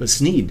 but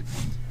Snead.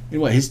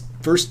 His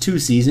first 2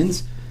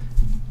 seasons,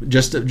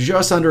 just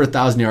under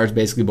 1,000 yards,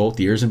 basically both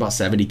years, and about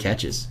 70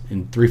 catches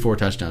and 3-4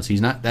 touchdowns. He's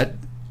not that.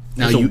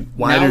 Now you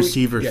wide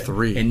receiver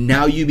 3, and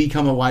now you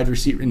become a wide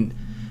receiver, and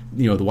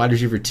the wide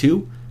receiver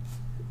 2.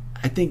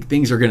 I think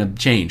things are going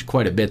to change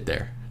quite a bit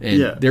there.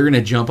 And they're going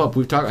to jump up.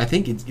 I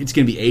think it's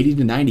going to be 80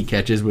 to 90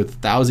 catches with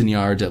 1,000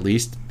 yards at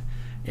least.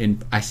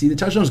 And I see the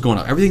touchdowns going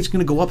up. Everything's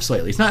going to go up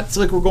slightly. It's not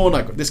like we're going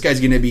like this guy's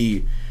going to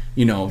be,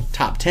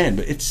 top 10,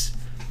 but it's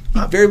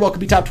very well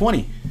could be top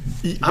 20.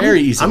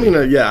 Very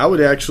easily. I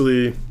would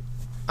actually.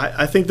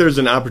 I think there's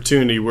an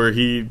opportunity where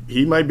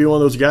he might be one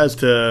of those guys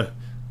to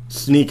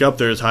sneak up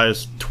there as high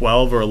as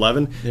 12 or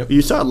 11. Yep.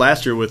 You saw it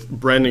last year with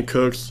Brandon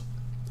Cooks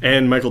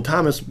and Michael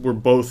Thomas were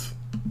both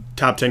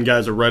top 10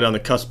 guys are right on the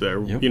cusp there,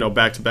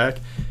 back to back.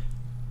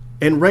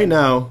 And right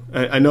now,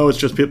 I know it's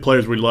just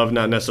players we love,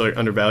 not necessarily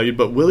undervalued,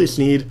 but Willie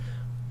Snead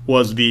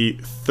was the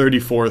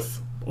 34th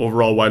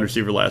overall wide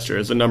receiver last year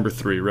as a number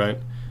 3, right?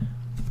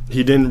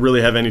 He didn't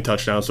really have any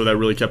touchdowns, so that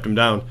really kept him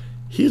down.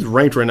 He's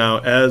ranked right now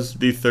as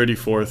the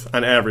 34th,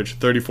 on average,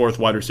 34th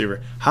wide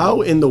receiver.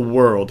 How in the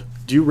world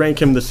do you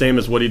rank him the same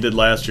as what he did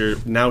last year?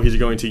 Now he's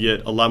going to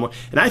get a lot more.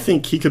 And I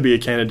think he could be a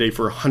candidate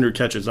for 100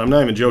 catches. I'm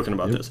not even joking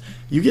about this.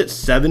 You get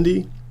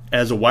 70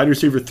 as a wide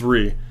receiver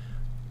 3,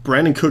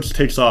 Brandon Cooks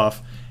takes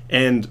off,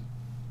 and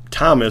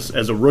Thomas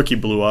as a rookie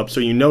blew up, so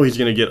he's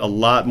going to get a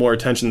lot more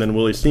attention than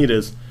Willie Snead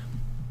is.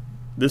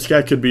 This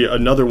guy could be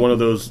another one of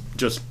those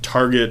just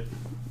target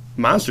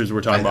monsters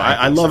we're talking about.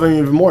 I love him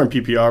even more in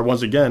PPR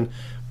once again,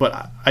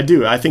 but I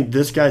do. I think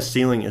this guy's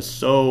ceiling is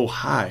so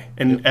high,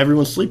 and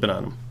everyone's sleeping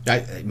on him.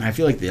 I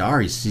feel like they are.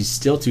 He's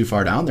still too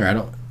far down there. I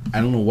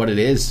don't know what it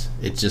is.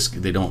 It's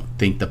just they don't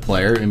think the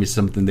player.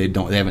 Something they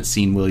haven't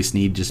seen Willie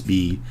Snead just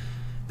be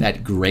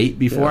that great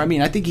before.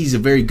 I think he's a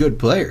very good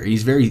player.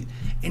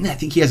 And I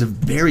think he has a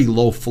very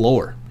low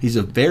floor. He's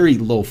a very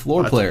low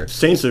floor player.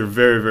 Saints are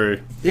very,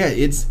 very. Yeah,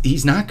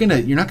 you're not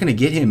gonna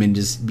get him in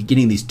just be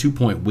getting these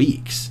 2-point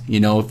weeks.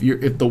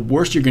 If the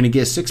worst you're gonna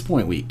get is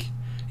 6-point week,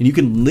 and you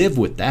can live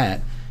with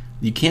that.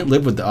 You can't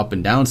live with the up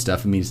and down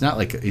stuff.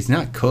 It's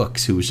not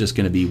Cooks who was just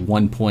going to be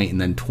 1 point and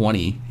then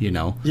 20.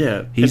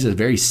 Yeah, he's a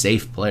very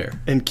safe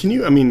player. And can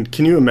you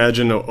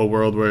imagine a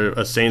world where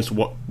a Saints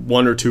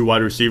 1 or 2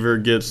 wide receiver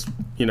gets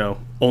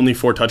only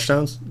 4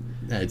 touchdowns?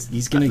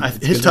 His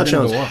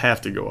touchdowns have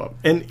to go up.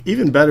 And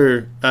even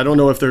better, I don't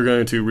know if they're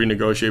going to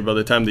renegotiate by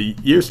the time the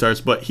year starts,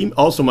 but he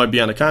also might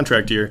be on a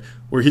contract year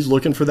where he's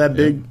looking for that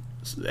big.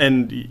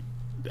 And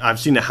I've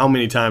seen it how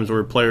many times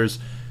where players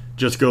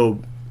just go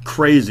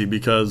crazy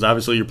because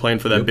obviously you're playing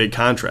for that big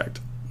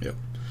contract. Yep.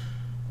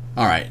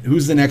 All right,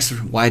 who's the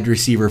next wide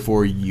receiver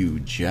for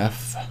you,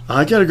 Jeff?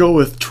 I got to go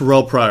with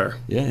Terrell Pryor.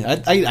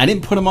 Yeah, I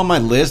didn't put him on my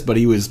list, but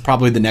he was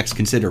probably the next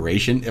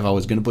consideration if I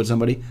was going to put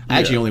somebody. I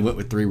actually only went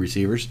with 3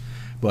 receivers,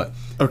 but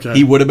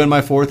he would have been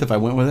my 4th if I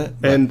went with it.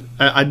 But. And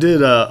I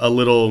did a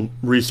little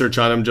research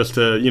on him just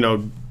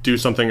to do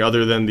something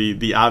other than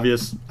the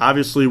obvious.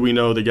 Obviously, we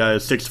know the guy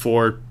is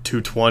 6'4",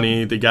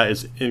 220. The guy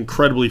is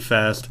incredibly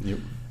fast. Yep.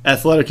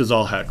 Athletic as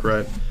all heck,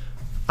 right?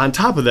 On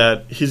top of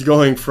that, he's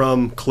going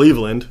from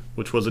Cleveland,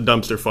 which was a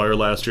dumpster fire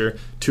last year,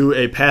 to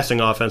a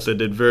passing offense that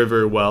did very,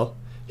 very well.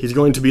 He's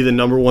going to be the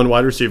number one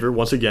wide receiver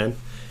once again.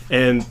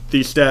 And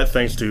the stat,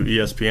 thanks to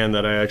ESPN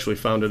that I actually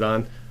found it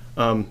on,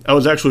 I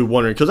was actually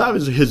wondering,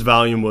 because his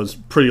volume was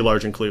pretty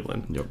large in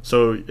Cleveland. Yep.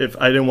 So if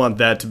I didn't want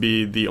that to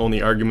be the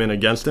only argument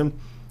against him.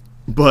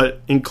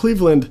 But in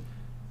Cleveland,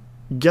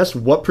 guess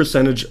what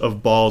percentage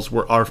of balls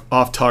were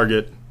off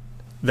target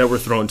that were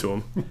thrown to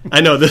him? I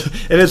know this,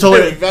 and it's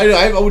only.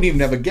 I wouldn't even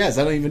have a guess.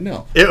 I don't even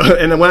know.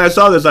 And when I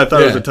saw this, I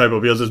thought it was a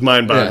typo because it's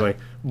mind-boggling.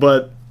 Yeah.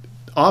 But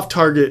off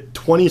target,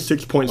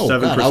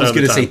 26.7%. I was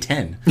going to say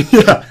 10.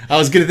 Yeah, I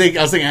was thinking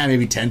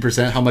maybe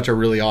 10%. How much are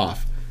really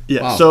off?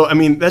 Yeah. Wow. So I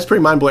mean, that's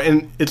pretty mind-blowing,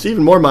 and it's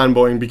even more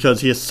mind-blowing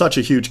because he has such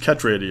a huge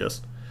catch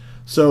radius.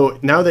 So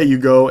now that you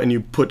go and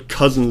you put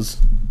Cousins,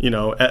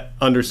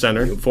 under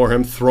center for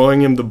him,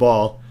 throwing him the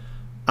ball.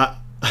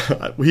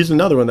 He's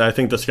another one that I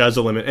think the sky's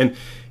the limit. And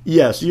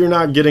yes, you're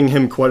not getting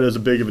him quite as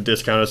big of a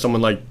discount as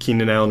someone like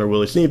Keenan Allen or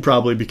Willie Snead,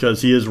 probably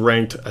because he is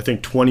ranked, I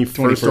think,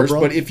 21st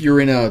overall. But if you're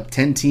in a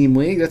 10-team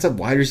league, that's a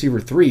wide receiver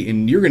 3,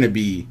 and you're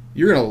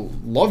gonna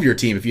love your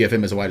team if you have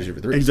him as a wide receiver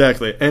 3.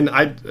 Exactly. And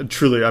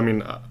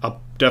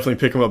I'll definitely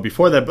pick him up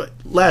before that. But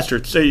last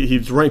year, say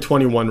he's ranked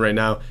 21 right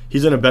now,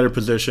 he's in a better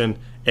position.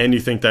 And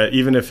you think that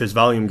even if his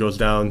volume goes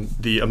down,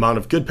 the amount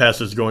of good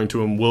passes going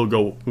to him will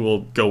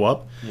go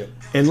up. Yep.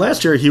 And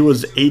last year he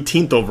was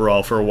 18th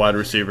overall for a wide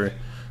receiver.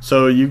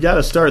 So you got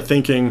to start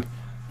thinking,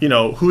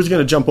 who's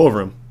going to jump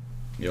over him?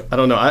 Yep. I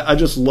don't know. I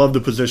just love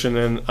the position,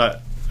 and I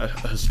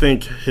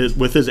think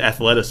with his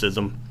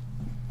athleticism,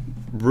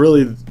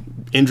 really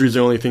injury is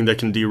the only thing that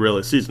can derail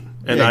his season.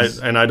 And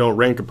I don't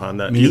rank upon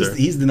that either.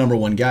 He's the number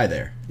one guy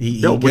there.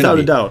 Without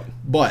a doubt.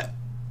 But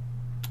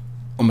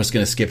I'm just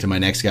going to skip to my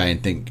next guy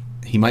and think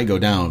he might go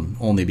down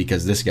only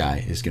because this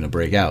guy is going to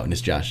break out, and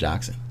it's Josh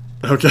Doctson.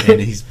 Okay.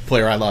 And he's the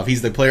player I love.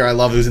 He's the player I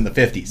love who's in the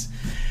 50s.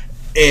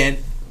 And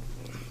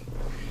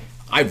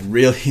I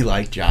really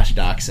like Josh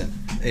Doctson.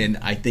 And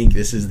I think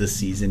this is the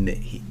season that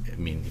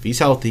if he's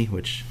healthy,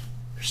 which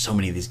there's so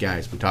many of these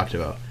guys we talked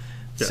about.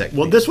 Yeah.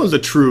 Well, this one's a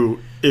true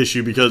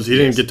issue because he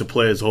didn't get to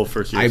play his whole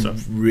first year. I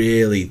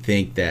really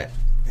think that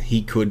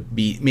he could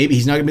be, maybe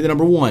he's not going to be the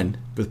number one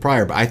with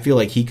Pryor, but I feel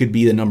like he could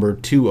be the number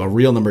 2, a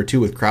real number 2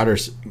 with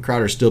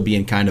Crowder still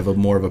being kind of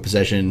more of a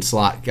possession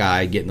slot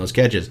guy getting those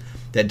catches.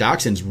 That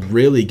Doxson's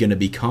really going to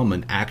become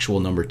an actual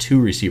number 2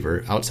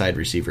 receiver, outside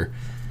receiver,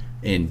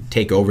 and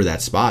take over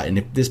that spot. And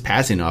if this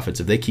passing offense,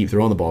 if they keep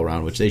throwing the ball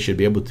around, which they should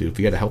be able to, if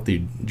you got a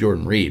healthy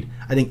Jordan Reed,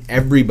 I think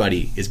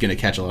everybody is going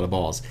to catch a lot of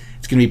balls.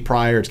 It's going to be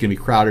Pryor, it's going to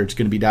be Crowder, it's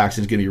going to be Doxson,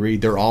 it's going to be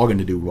Reed. They're all going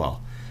to do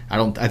well.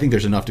 I think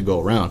there's enough to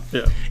go around.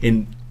 Yeah.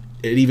 And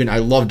I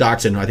love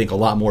Doctson, I think, a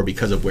lot more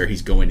because of where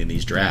he's going in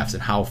these drafts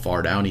and how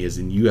far down he is,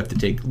 and you have to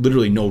take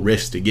literally no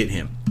risk to get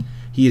him.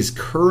 He is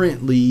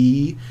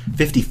currently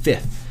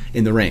 55th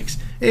in the ranks.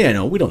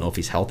 Yeah, we don't know if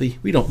he's healthy.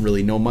 We don't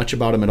really know much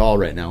about him at all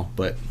right now,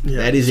 but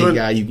that is a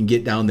guy you can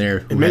get down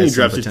there. In many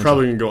drafts, he's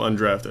probably going to go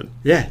undrafted.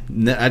 Yeah,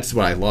 that's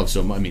what I love.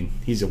 So,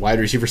 he's a wide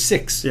receiver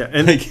 6. Yeah,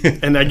 and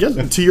and I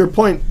guess to your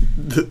point,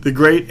 the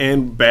great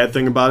and bad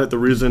thing about it, the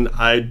reason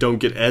I don't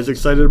get as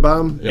excited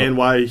about him and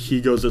why he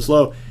goes this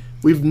low,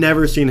 we've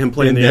never seen him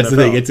play in the NFL. That's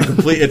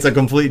the thing. It's a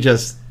complete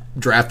just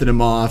drafted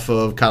him off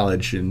of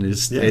college and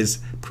his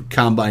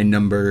combine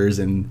numbers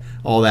and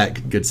all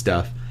that good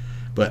stuff.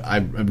 But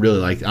I'm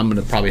going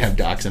to probably have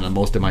Doctson on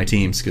most of my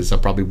teams because I'm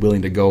probably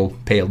willing to go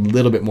pay a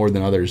little bit more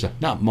than others.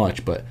 Not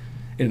much, but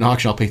in an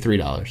auction I'll pay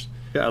 $3.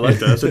 Yeah, I like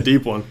that. That's a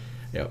deep one.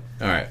 Yep.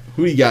 All right.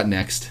 Who do you got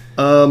next?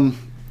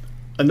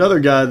 Another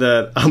guy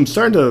that I'm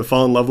starting to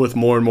fall in love with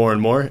more and more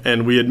and more,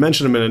 and we had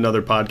mentioned him in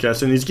another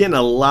podcast, and he's getting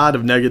a lot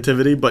of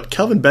negativity, but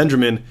Kelvin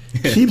Benjamin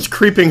keeps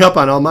creeping up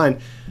on all mine.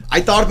 I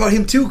thought about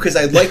him too because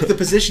I like the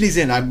position he's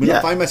in. I'm going to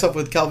find myself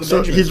with Kelvin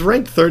Benjamin. He's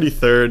ranked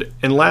 33rd,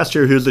 and last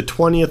year he was the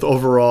 20th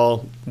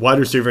overall wide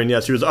receiver, and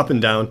yes, he was up and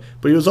down,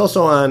 but he was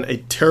also on a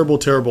terrible,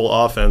 terrible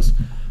offense.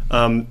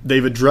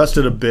 They've addressed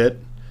it a bit,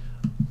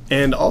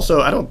 and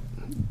also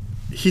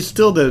he's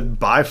still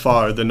by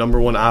far the number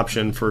 1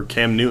 option for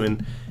Cam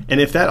Newton, and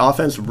if that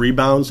offense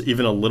rebounds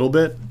even a little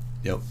bit,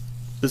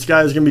 this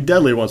guy is going to be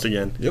deadly once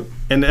again. Yep.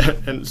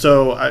 And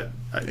so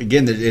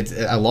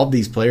I love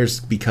these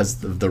players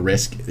because the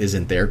risk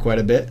isn't there quite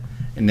a bit,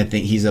 and I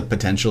think he's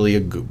potentially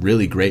a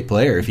really great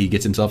player if he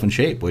gets himself in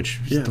shape.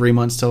 Which is 3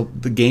 months till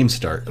the games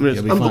start.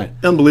 He'll be fine.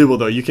 Unbelievable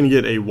though. You can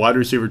get a wide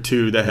receiver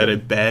 2 that had a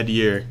bad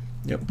year.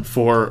 Yep.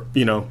 For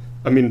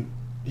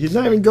he's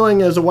not even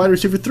going as a wide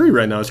receiver 3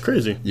 right now. It's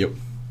crazy. Yep.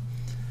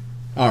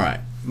 All right,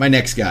 my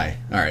next guy.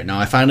 All right, now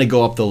I finally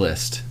go up the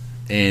list,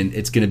 and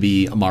it's going to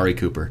be Amari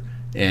Cooper.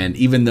 And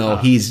even though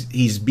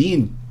he's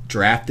being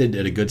drafted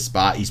at a good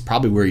spot, he's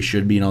probably where he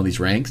should be in all these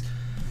ranks.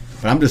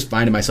 But I'm just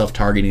finding myself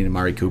targeting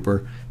Amari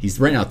Cooper. He's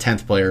right now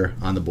 10th player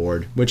on the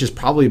board, which is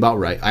probably about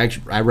right.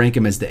 I rank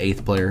him as the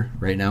 8th player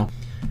right now.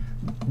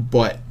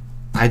 But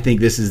I think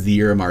this is the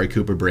year Amari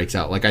Cooper breaks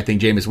out. Like I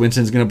think Jameis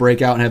Winston's going to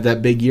break out and have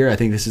that big year. I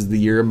think this is the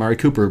year Amari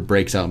Cooper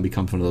breaks out and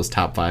becomes one of those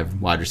top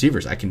 5 wide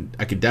receivers. I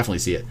could definitely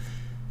see it.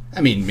 I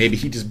mean, maybe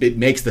he just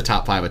makes the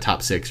top 5 a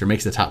top 6, or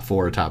makes the top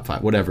 4 a top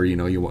 5, whatever, you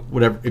know, you want,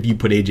 whatever, if you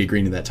put AJ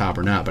Green in that top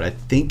or not. But I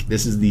think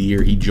this is the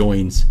year he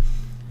joins,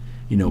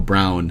 you know,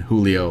 Brown,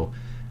 Julio,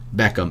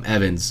 Beckham,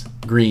 Evans,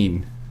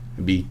 Green,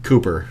 it'd be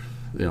Cooper,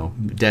 you know,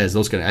 Dez,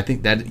 those kind of, I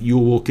think that you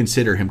will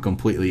consider him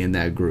completely in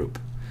that group.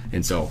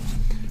 And so,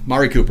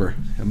 Mari Cooper,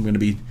 I'm going to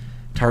be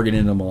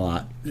targeting him a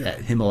lot,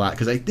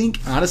 because I think,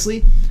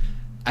 honestly,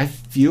 I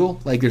feel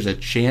like there's a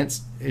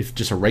chance, if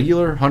just a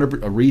regular 100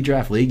 a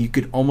redraft league, you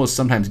could almost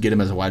sometimes get him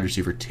as a wide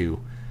receiver 2.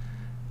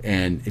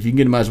 And if you can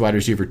get him as a wide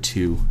receiver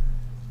 2,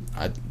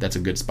 that's a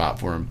good spot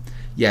for him.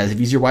 Yeah, if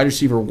he's your wide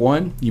receiver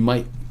 1, you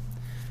might,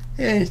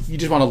 you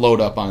just want to load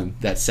up on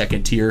that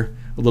second tier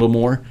a little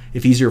more.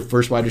 If he's your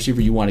first wide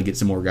receiver, you want to get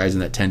some more guys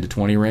in that 10 to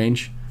 20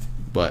 range.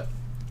 But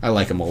I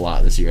like him a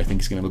lot this year. I think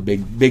he's going to have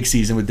a big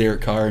season with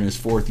Derek Carr in his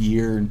 4th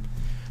year, and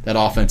that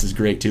offense is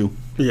great too.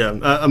 Yeah,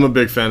 I'm a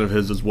big fan of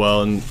his as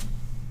well. And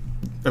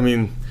I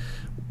mean,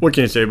 what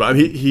can you say about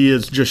him? He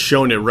has just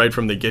shown it right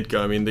from the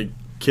get-go. I mean, the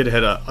kid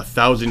had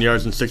 1,000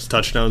 yards and 6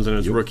 touchdowns in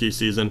his rookie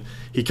season.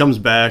 He comes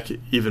back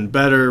even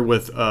better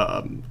with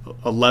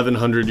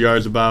 1,100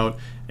 yards about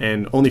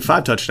and only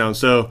 5 touchdowns.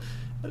 So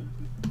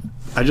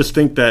I just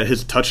think that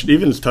his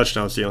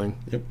touchdown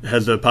ceiling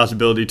has the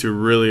possibility to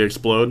really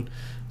explode.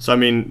 So, I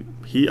mean,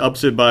 he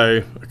ups it by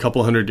a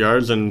couple hundred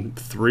yards and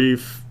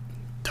 3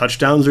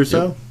 touchdowns or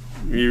so. Yep.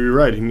 You're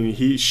right. I mean,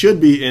 he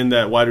should be in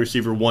that wide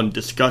receiver 1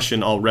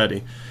 discussion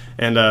already.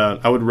 And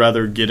I would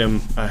rather get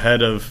him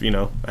ahead of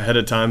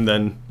time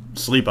than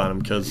sleep on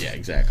him. Yeah,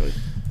 exactly.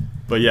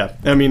 But yeah,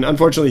 I mean,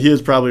 unfortunately, he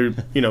is probably,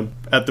 you know,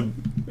 at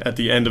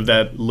the end of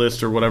that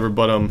list or whatever.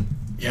 But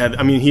yeah,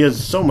 I mean, he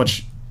has so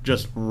much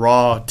just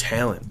raw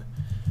talent.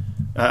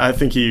 I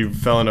think he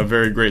fell in a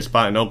very great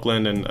spot in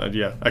Oakland, and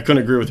yeah, I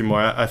couldn't agree with you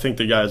more. I think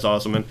the guy is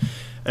awesome,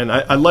 and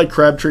I like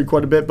Crabtree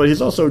quite a bit, but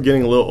he's also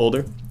getting a little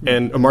older,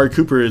 and Amari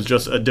Cooper is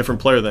just a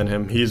different player than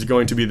him. He's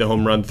going to be the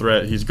home run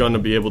threat. He's going to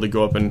be able to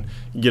go up and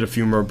get a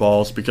few more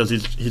balls because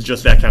he's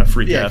just that kind of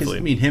freak athlete. I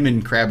mean, him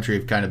and Crabtree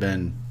have kind of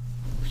been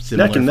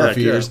similar for a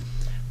few years.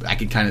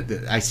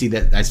 Yeah. I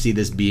see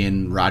this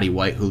being Roddy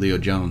White, Julio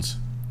Jones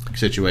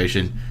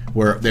situation,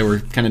 where they were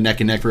kind of neck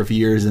and neck for a few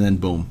years, and then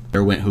boom,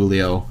 there went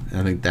Julio.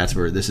 And I think that's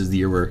where this is the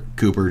year where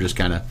Cooper just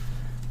kind of,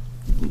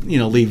 you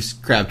know, leaves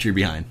Crabtree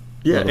behind.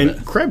 Yeah,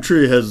 and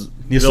Crabtree has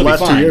the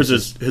last 2 years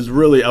has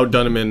really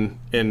outdone him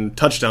in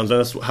touchdowns, and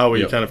that's how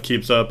he kind of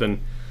keeps up and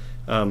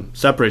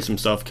separates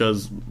himself.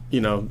 Because,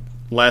 you know,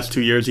 last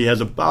 2 years he has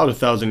about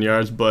 1,000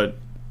 yards, but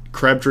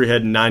Crabtree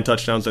had 9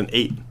 touchdowns and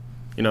 8.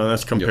 You know,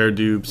 that's compared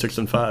to 6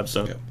 and 5.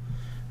 So,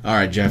 all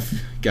right, Jeff,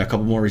 got a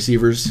couple more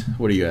receivers.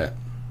 What do you got?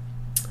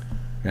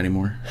 Got any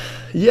more?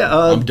 Yeah,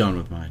 I'm done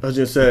with mine. I was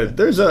gonna say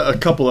there's a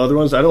couple other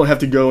ones. I don't have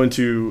to go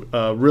into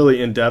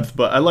really in depth,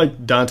 but I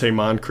like Dante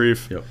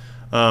Moncrief. Yep.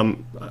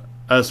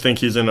 I just think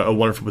he's in a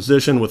wonderful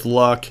position with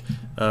Luck,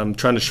 trying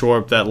to shore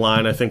up that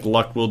line. I think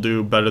Luck will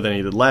do better than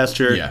he did last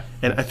year. Yeah.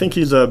 And I think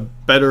he's a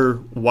better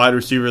wide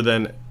receiver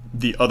than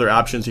the other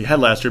options he had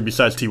last year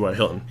besides T.Y.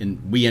 Hilton.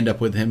 And we end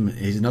up with him.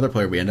 He's another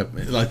player we end up,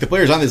 like the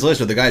players on this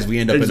list are the guys we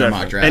end up in the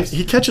mock drafts. And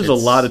he catches a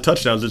lot of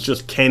touchdowns. It's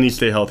just, can he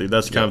stay healthy?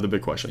 That's kind of the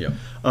big question.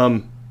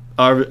 Yep.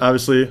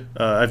 Obviously,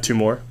 I have 2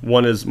 more.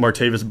 One is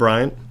Martavis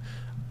Bryant.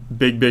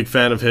 Big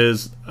fan of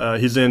his.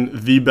 He's in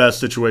the best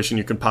situation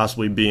you could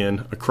possibly be in,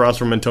 across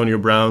from Antonio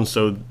Brown,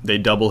 so they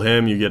double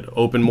him. You get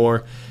open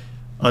more.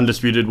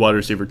 Undisputed wide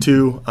receiver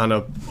 2 on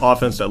an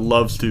offense that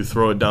loves to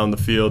throw it down the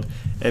field,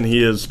 and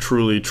he is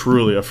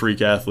truly a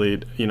freak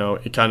athlete, you know,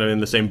 kind of in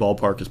the same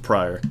ballpark as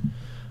Pryor.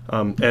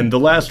 And the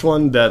last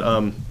one that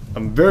I'm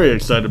very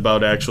excited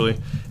about, actually,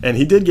 and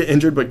he did get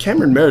injured, but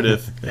Cameron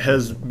Meredith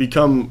has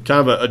become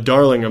kind of a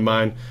darling of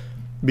mine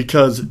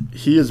because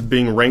he is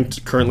being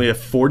ranked currently at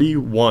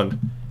 41,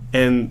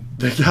 and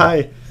the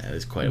guy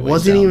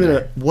wasn't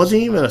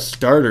even a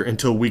starter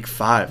until week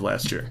 5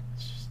 last year,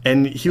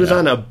 and he was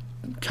on a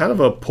kind of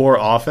a poor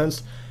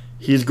offense.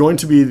 He's going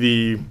to be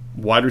the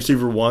wide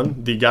receiver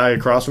 1. The guy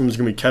across from him is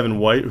going to be Kevin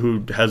White,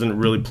 who hasn't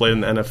really played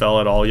in the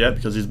NFL at all yet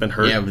because he's been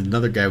hurt. Yeah, with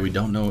another guy we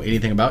don't know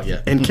anything about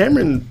yet. And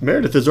Cameron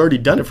Meredith has already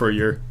done it for a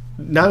year.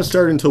 Not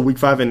started until week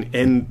 5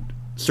 and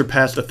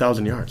surpassed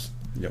 1,000 yards.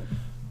 Yep.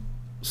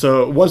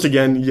 So once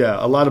again, yeah,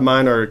 a lot of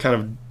mine are kind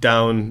of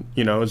down,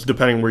 you know, it's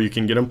depending where you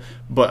can get him.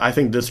 But I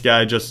think this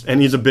guy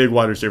and he's a big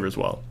wide receiver as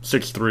well.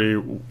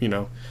 6'3", you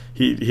know,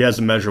 he has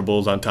the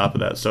measurables on top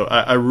of that. So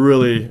I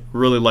really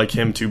like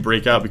him to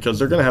break out because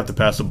they're going to have to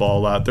pass the ball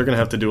a lot. They're going to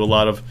have to do a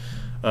lot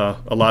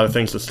of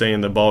things to stay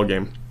in the ball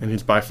game. And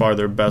he's by far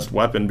their best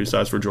weapon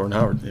besides for Jordan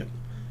Howard. Yeah.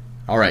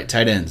 All right,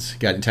 tight ends.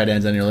 Got any tight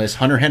ends on your list?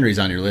 Hunter Henry's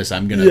on your list.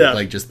 I'm going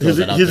to just throw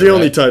that out He's there, the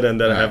only tight end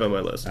that I have on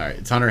my list. All right,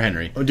 it's Hunter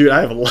Henry. Oh, dude,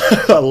 I have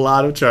a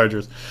lot of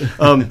Chargers.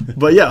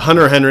 But yeah,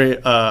 Hunter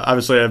Henry,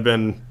 obviously I've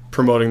been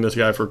promoting this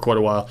guy for quite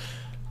a while.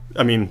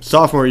 I mean,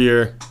 sophomore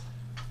year,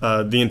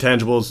 the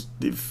intangibles,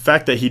 the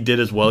fact that he did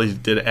as well he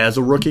did as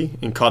a rookie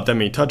and caught that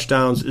many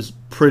touchdowns is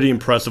pretty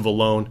impressive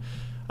alone.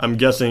 I'm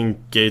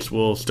guessing Gates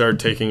will start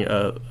taking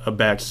a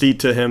back seat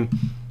to him.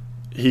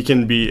 he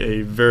can be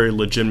a very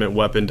legitimate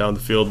weapon down the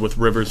field with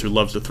Rivers, who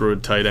loves to throw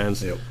to tight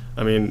ends. Yep.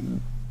 I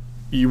mean,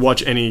 you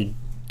watch any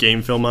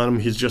game film on him,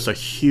 he's just a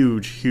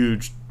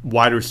huge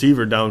wide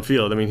receiver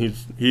downfield. I mean,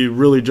 he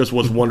really just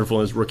was wonderful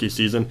in his rookie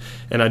season,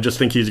 and I just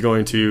think he's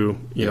going to,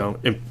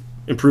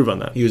 improve on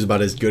that. He was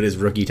about as good as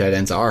rookie tight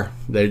ends are.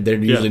 They're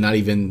usually not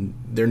even,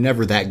 they're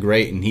never that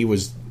great, and he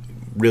was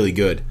really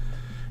good.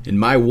 And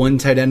my one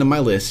tight end on my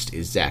list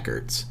is Zach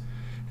Ertz.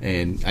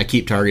 And I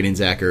keep targeting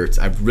Zach Ertz.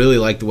 I really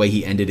like the way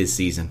he ended his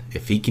season.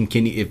 If he can,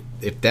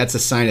 if that's a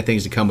sign of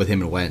things to come with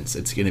him and Wentz,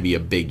 it's going to be a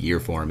big year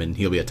for him, and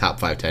he'll be a top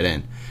 5 tight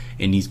end.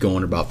 And he's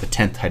going about the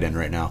 10th tight end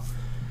right now.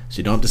 So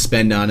you don't have to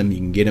spend on him. You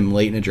can get him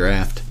late in a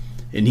draft.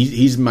 And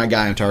he's my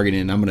guy I'm targeting,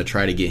 and I'm going to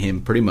try to get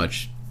him pretty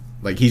much,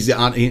 like he's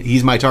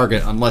my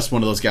target unless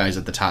one of those guys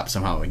at the top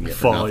somehow I can get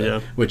for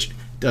nothing, which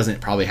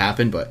doesn't probably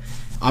happen. But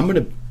I'm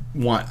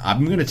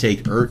going to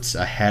take Ertz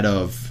ahead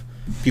of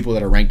people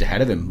that are ranked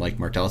ahead of him, like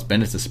Martellus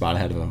Bennett's a spot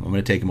ahead of him. I'm going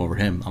to take him over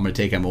him. I'm going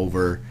to take him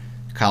over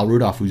Kyle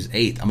Rudolph, who's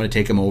 8th. I'm going to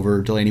take him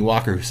over Delaney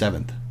Walker, who's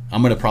 7th.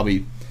 I'm going to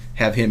probably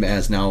have him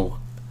as now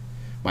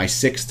my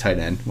 6th tight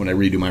end when I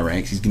redo my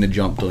ranks. He's going to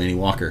jump Delaney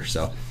Walker.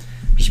 So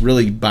just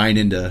really buying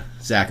into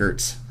Zach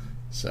Ertz.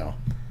 So,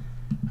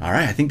 all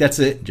right, I think that's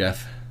it,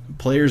 Jeff.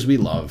 Players we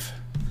love.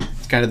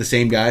 It's kind of the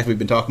same guys we've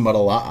been talking about a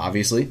lot,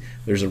 obviously.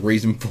 There's a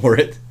reason for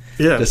it.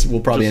 Yeah. We'll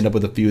probably end up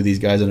with a few of these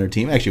guys on our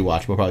team. Actually, we'll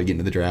probably get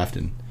into the draft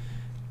and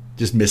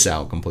just miss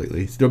out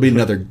completely. There'll be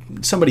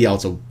somebody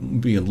else will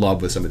be in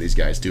love with some of these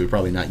guys too.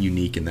 Probably not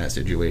unique in that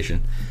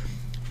situation.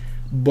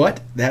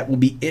 But that will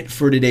be it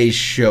for today's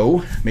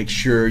show. Make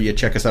sure you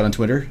check us out on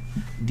Twitter,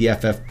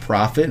 DFF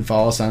Profit, and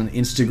follow us on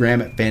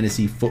Instagram at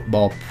Fantasy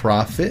Football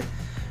Profit.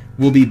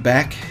 We'll be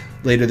back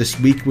later this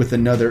week with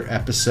another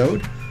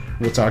episode.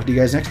 We'll talk to you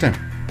guys next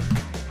time.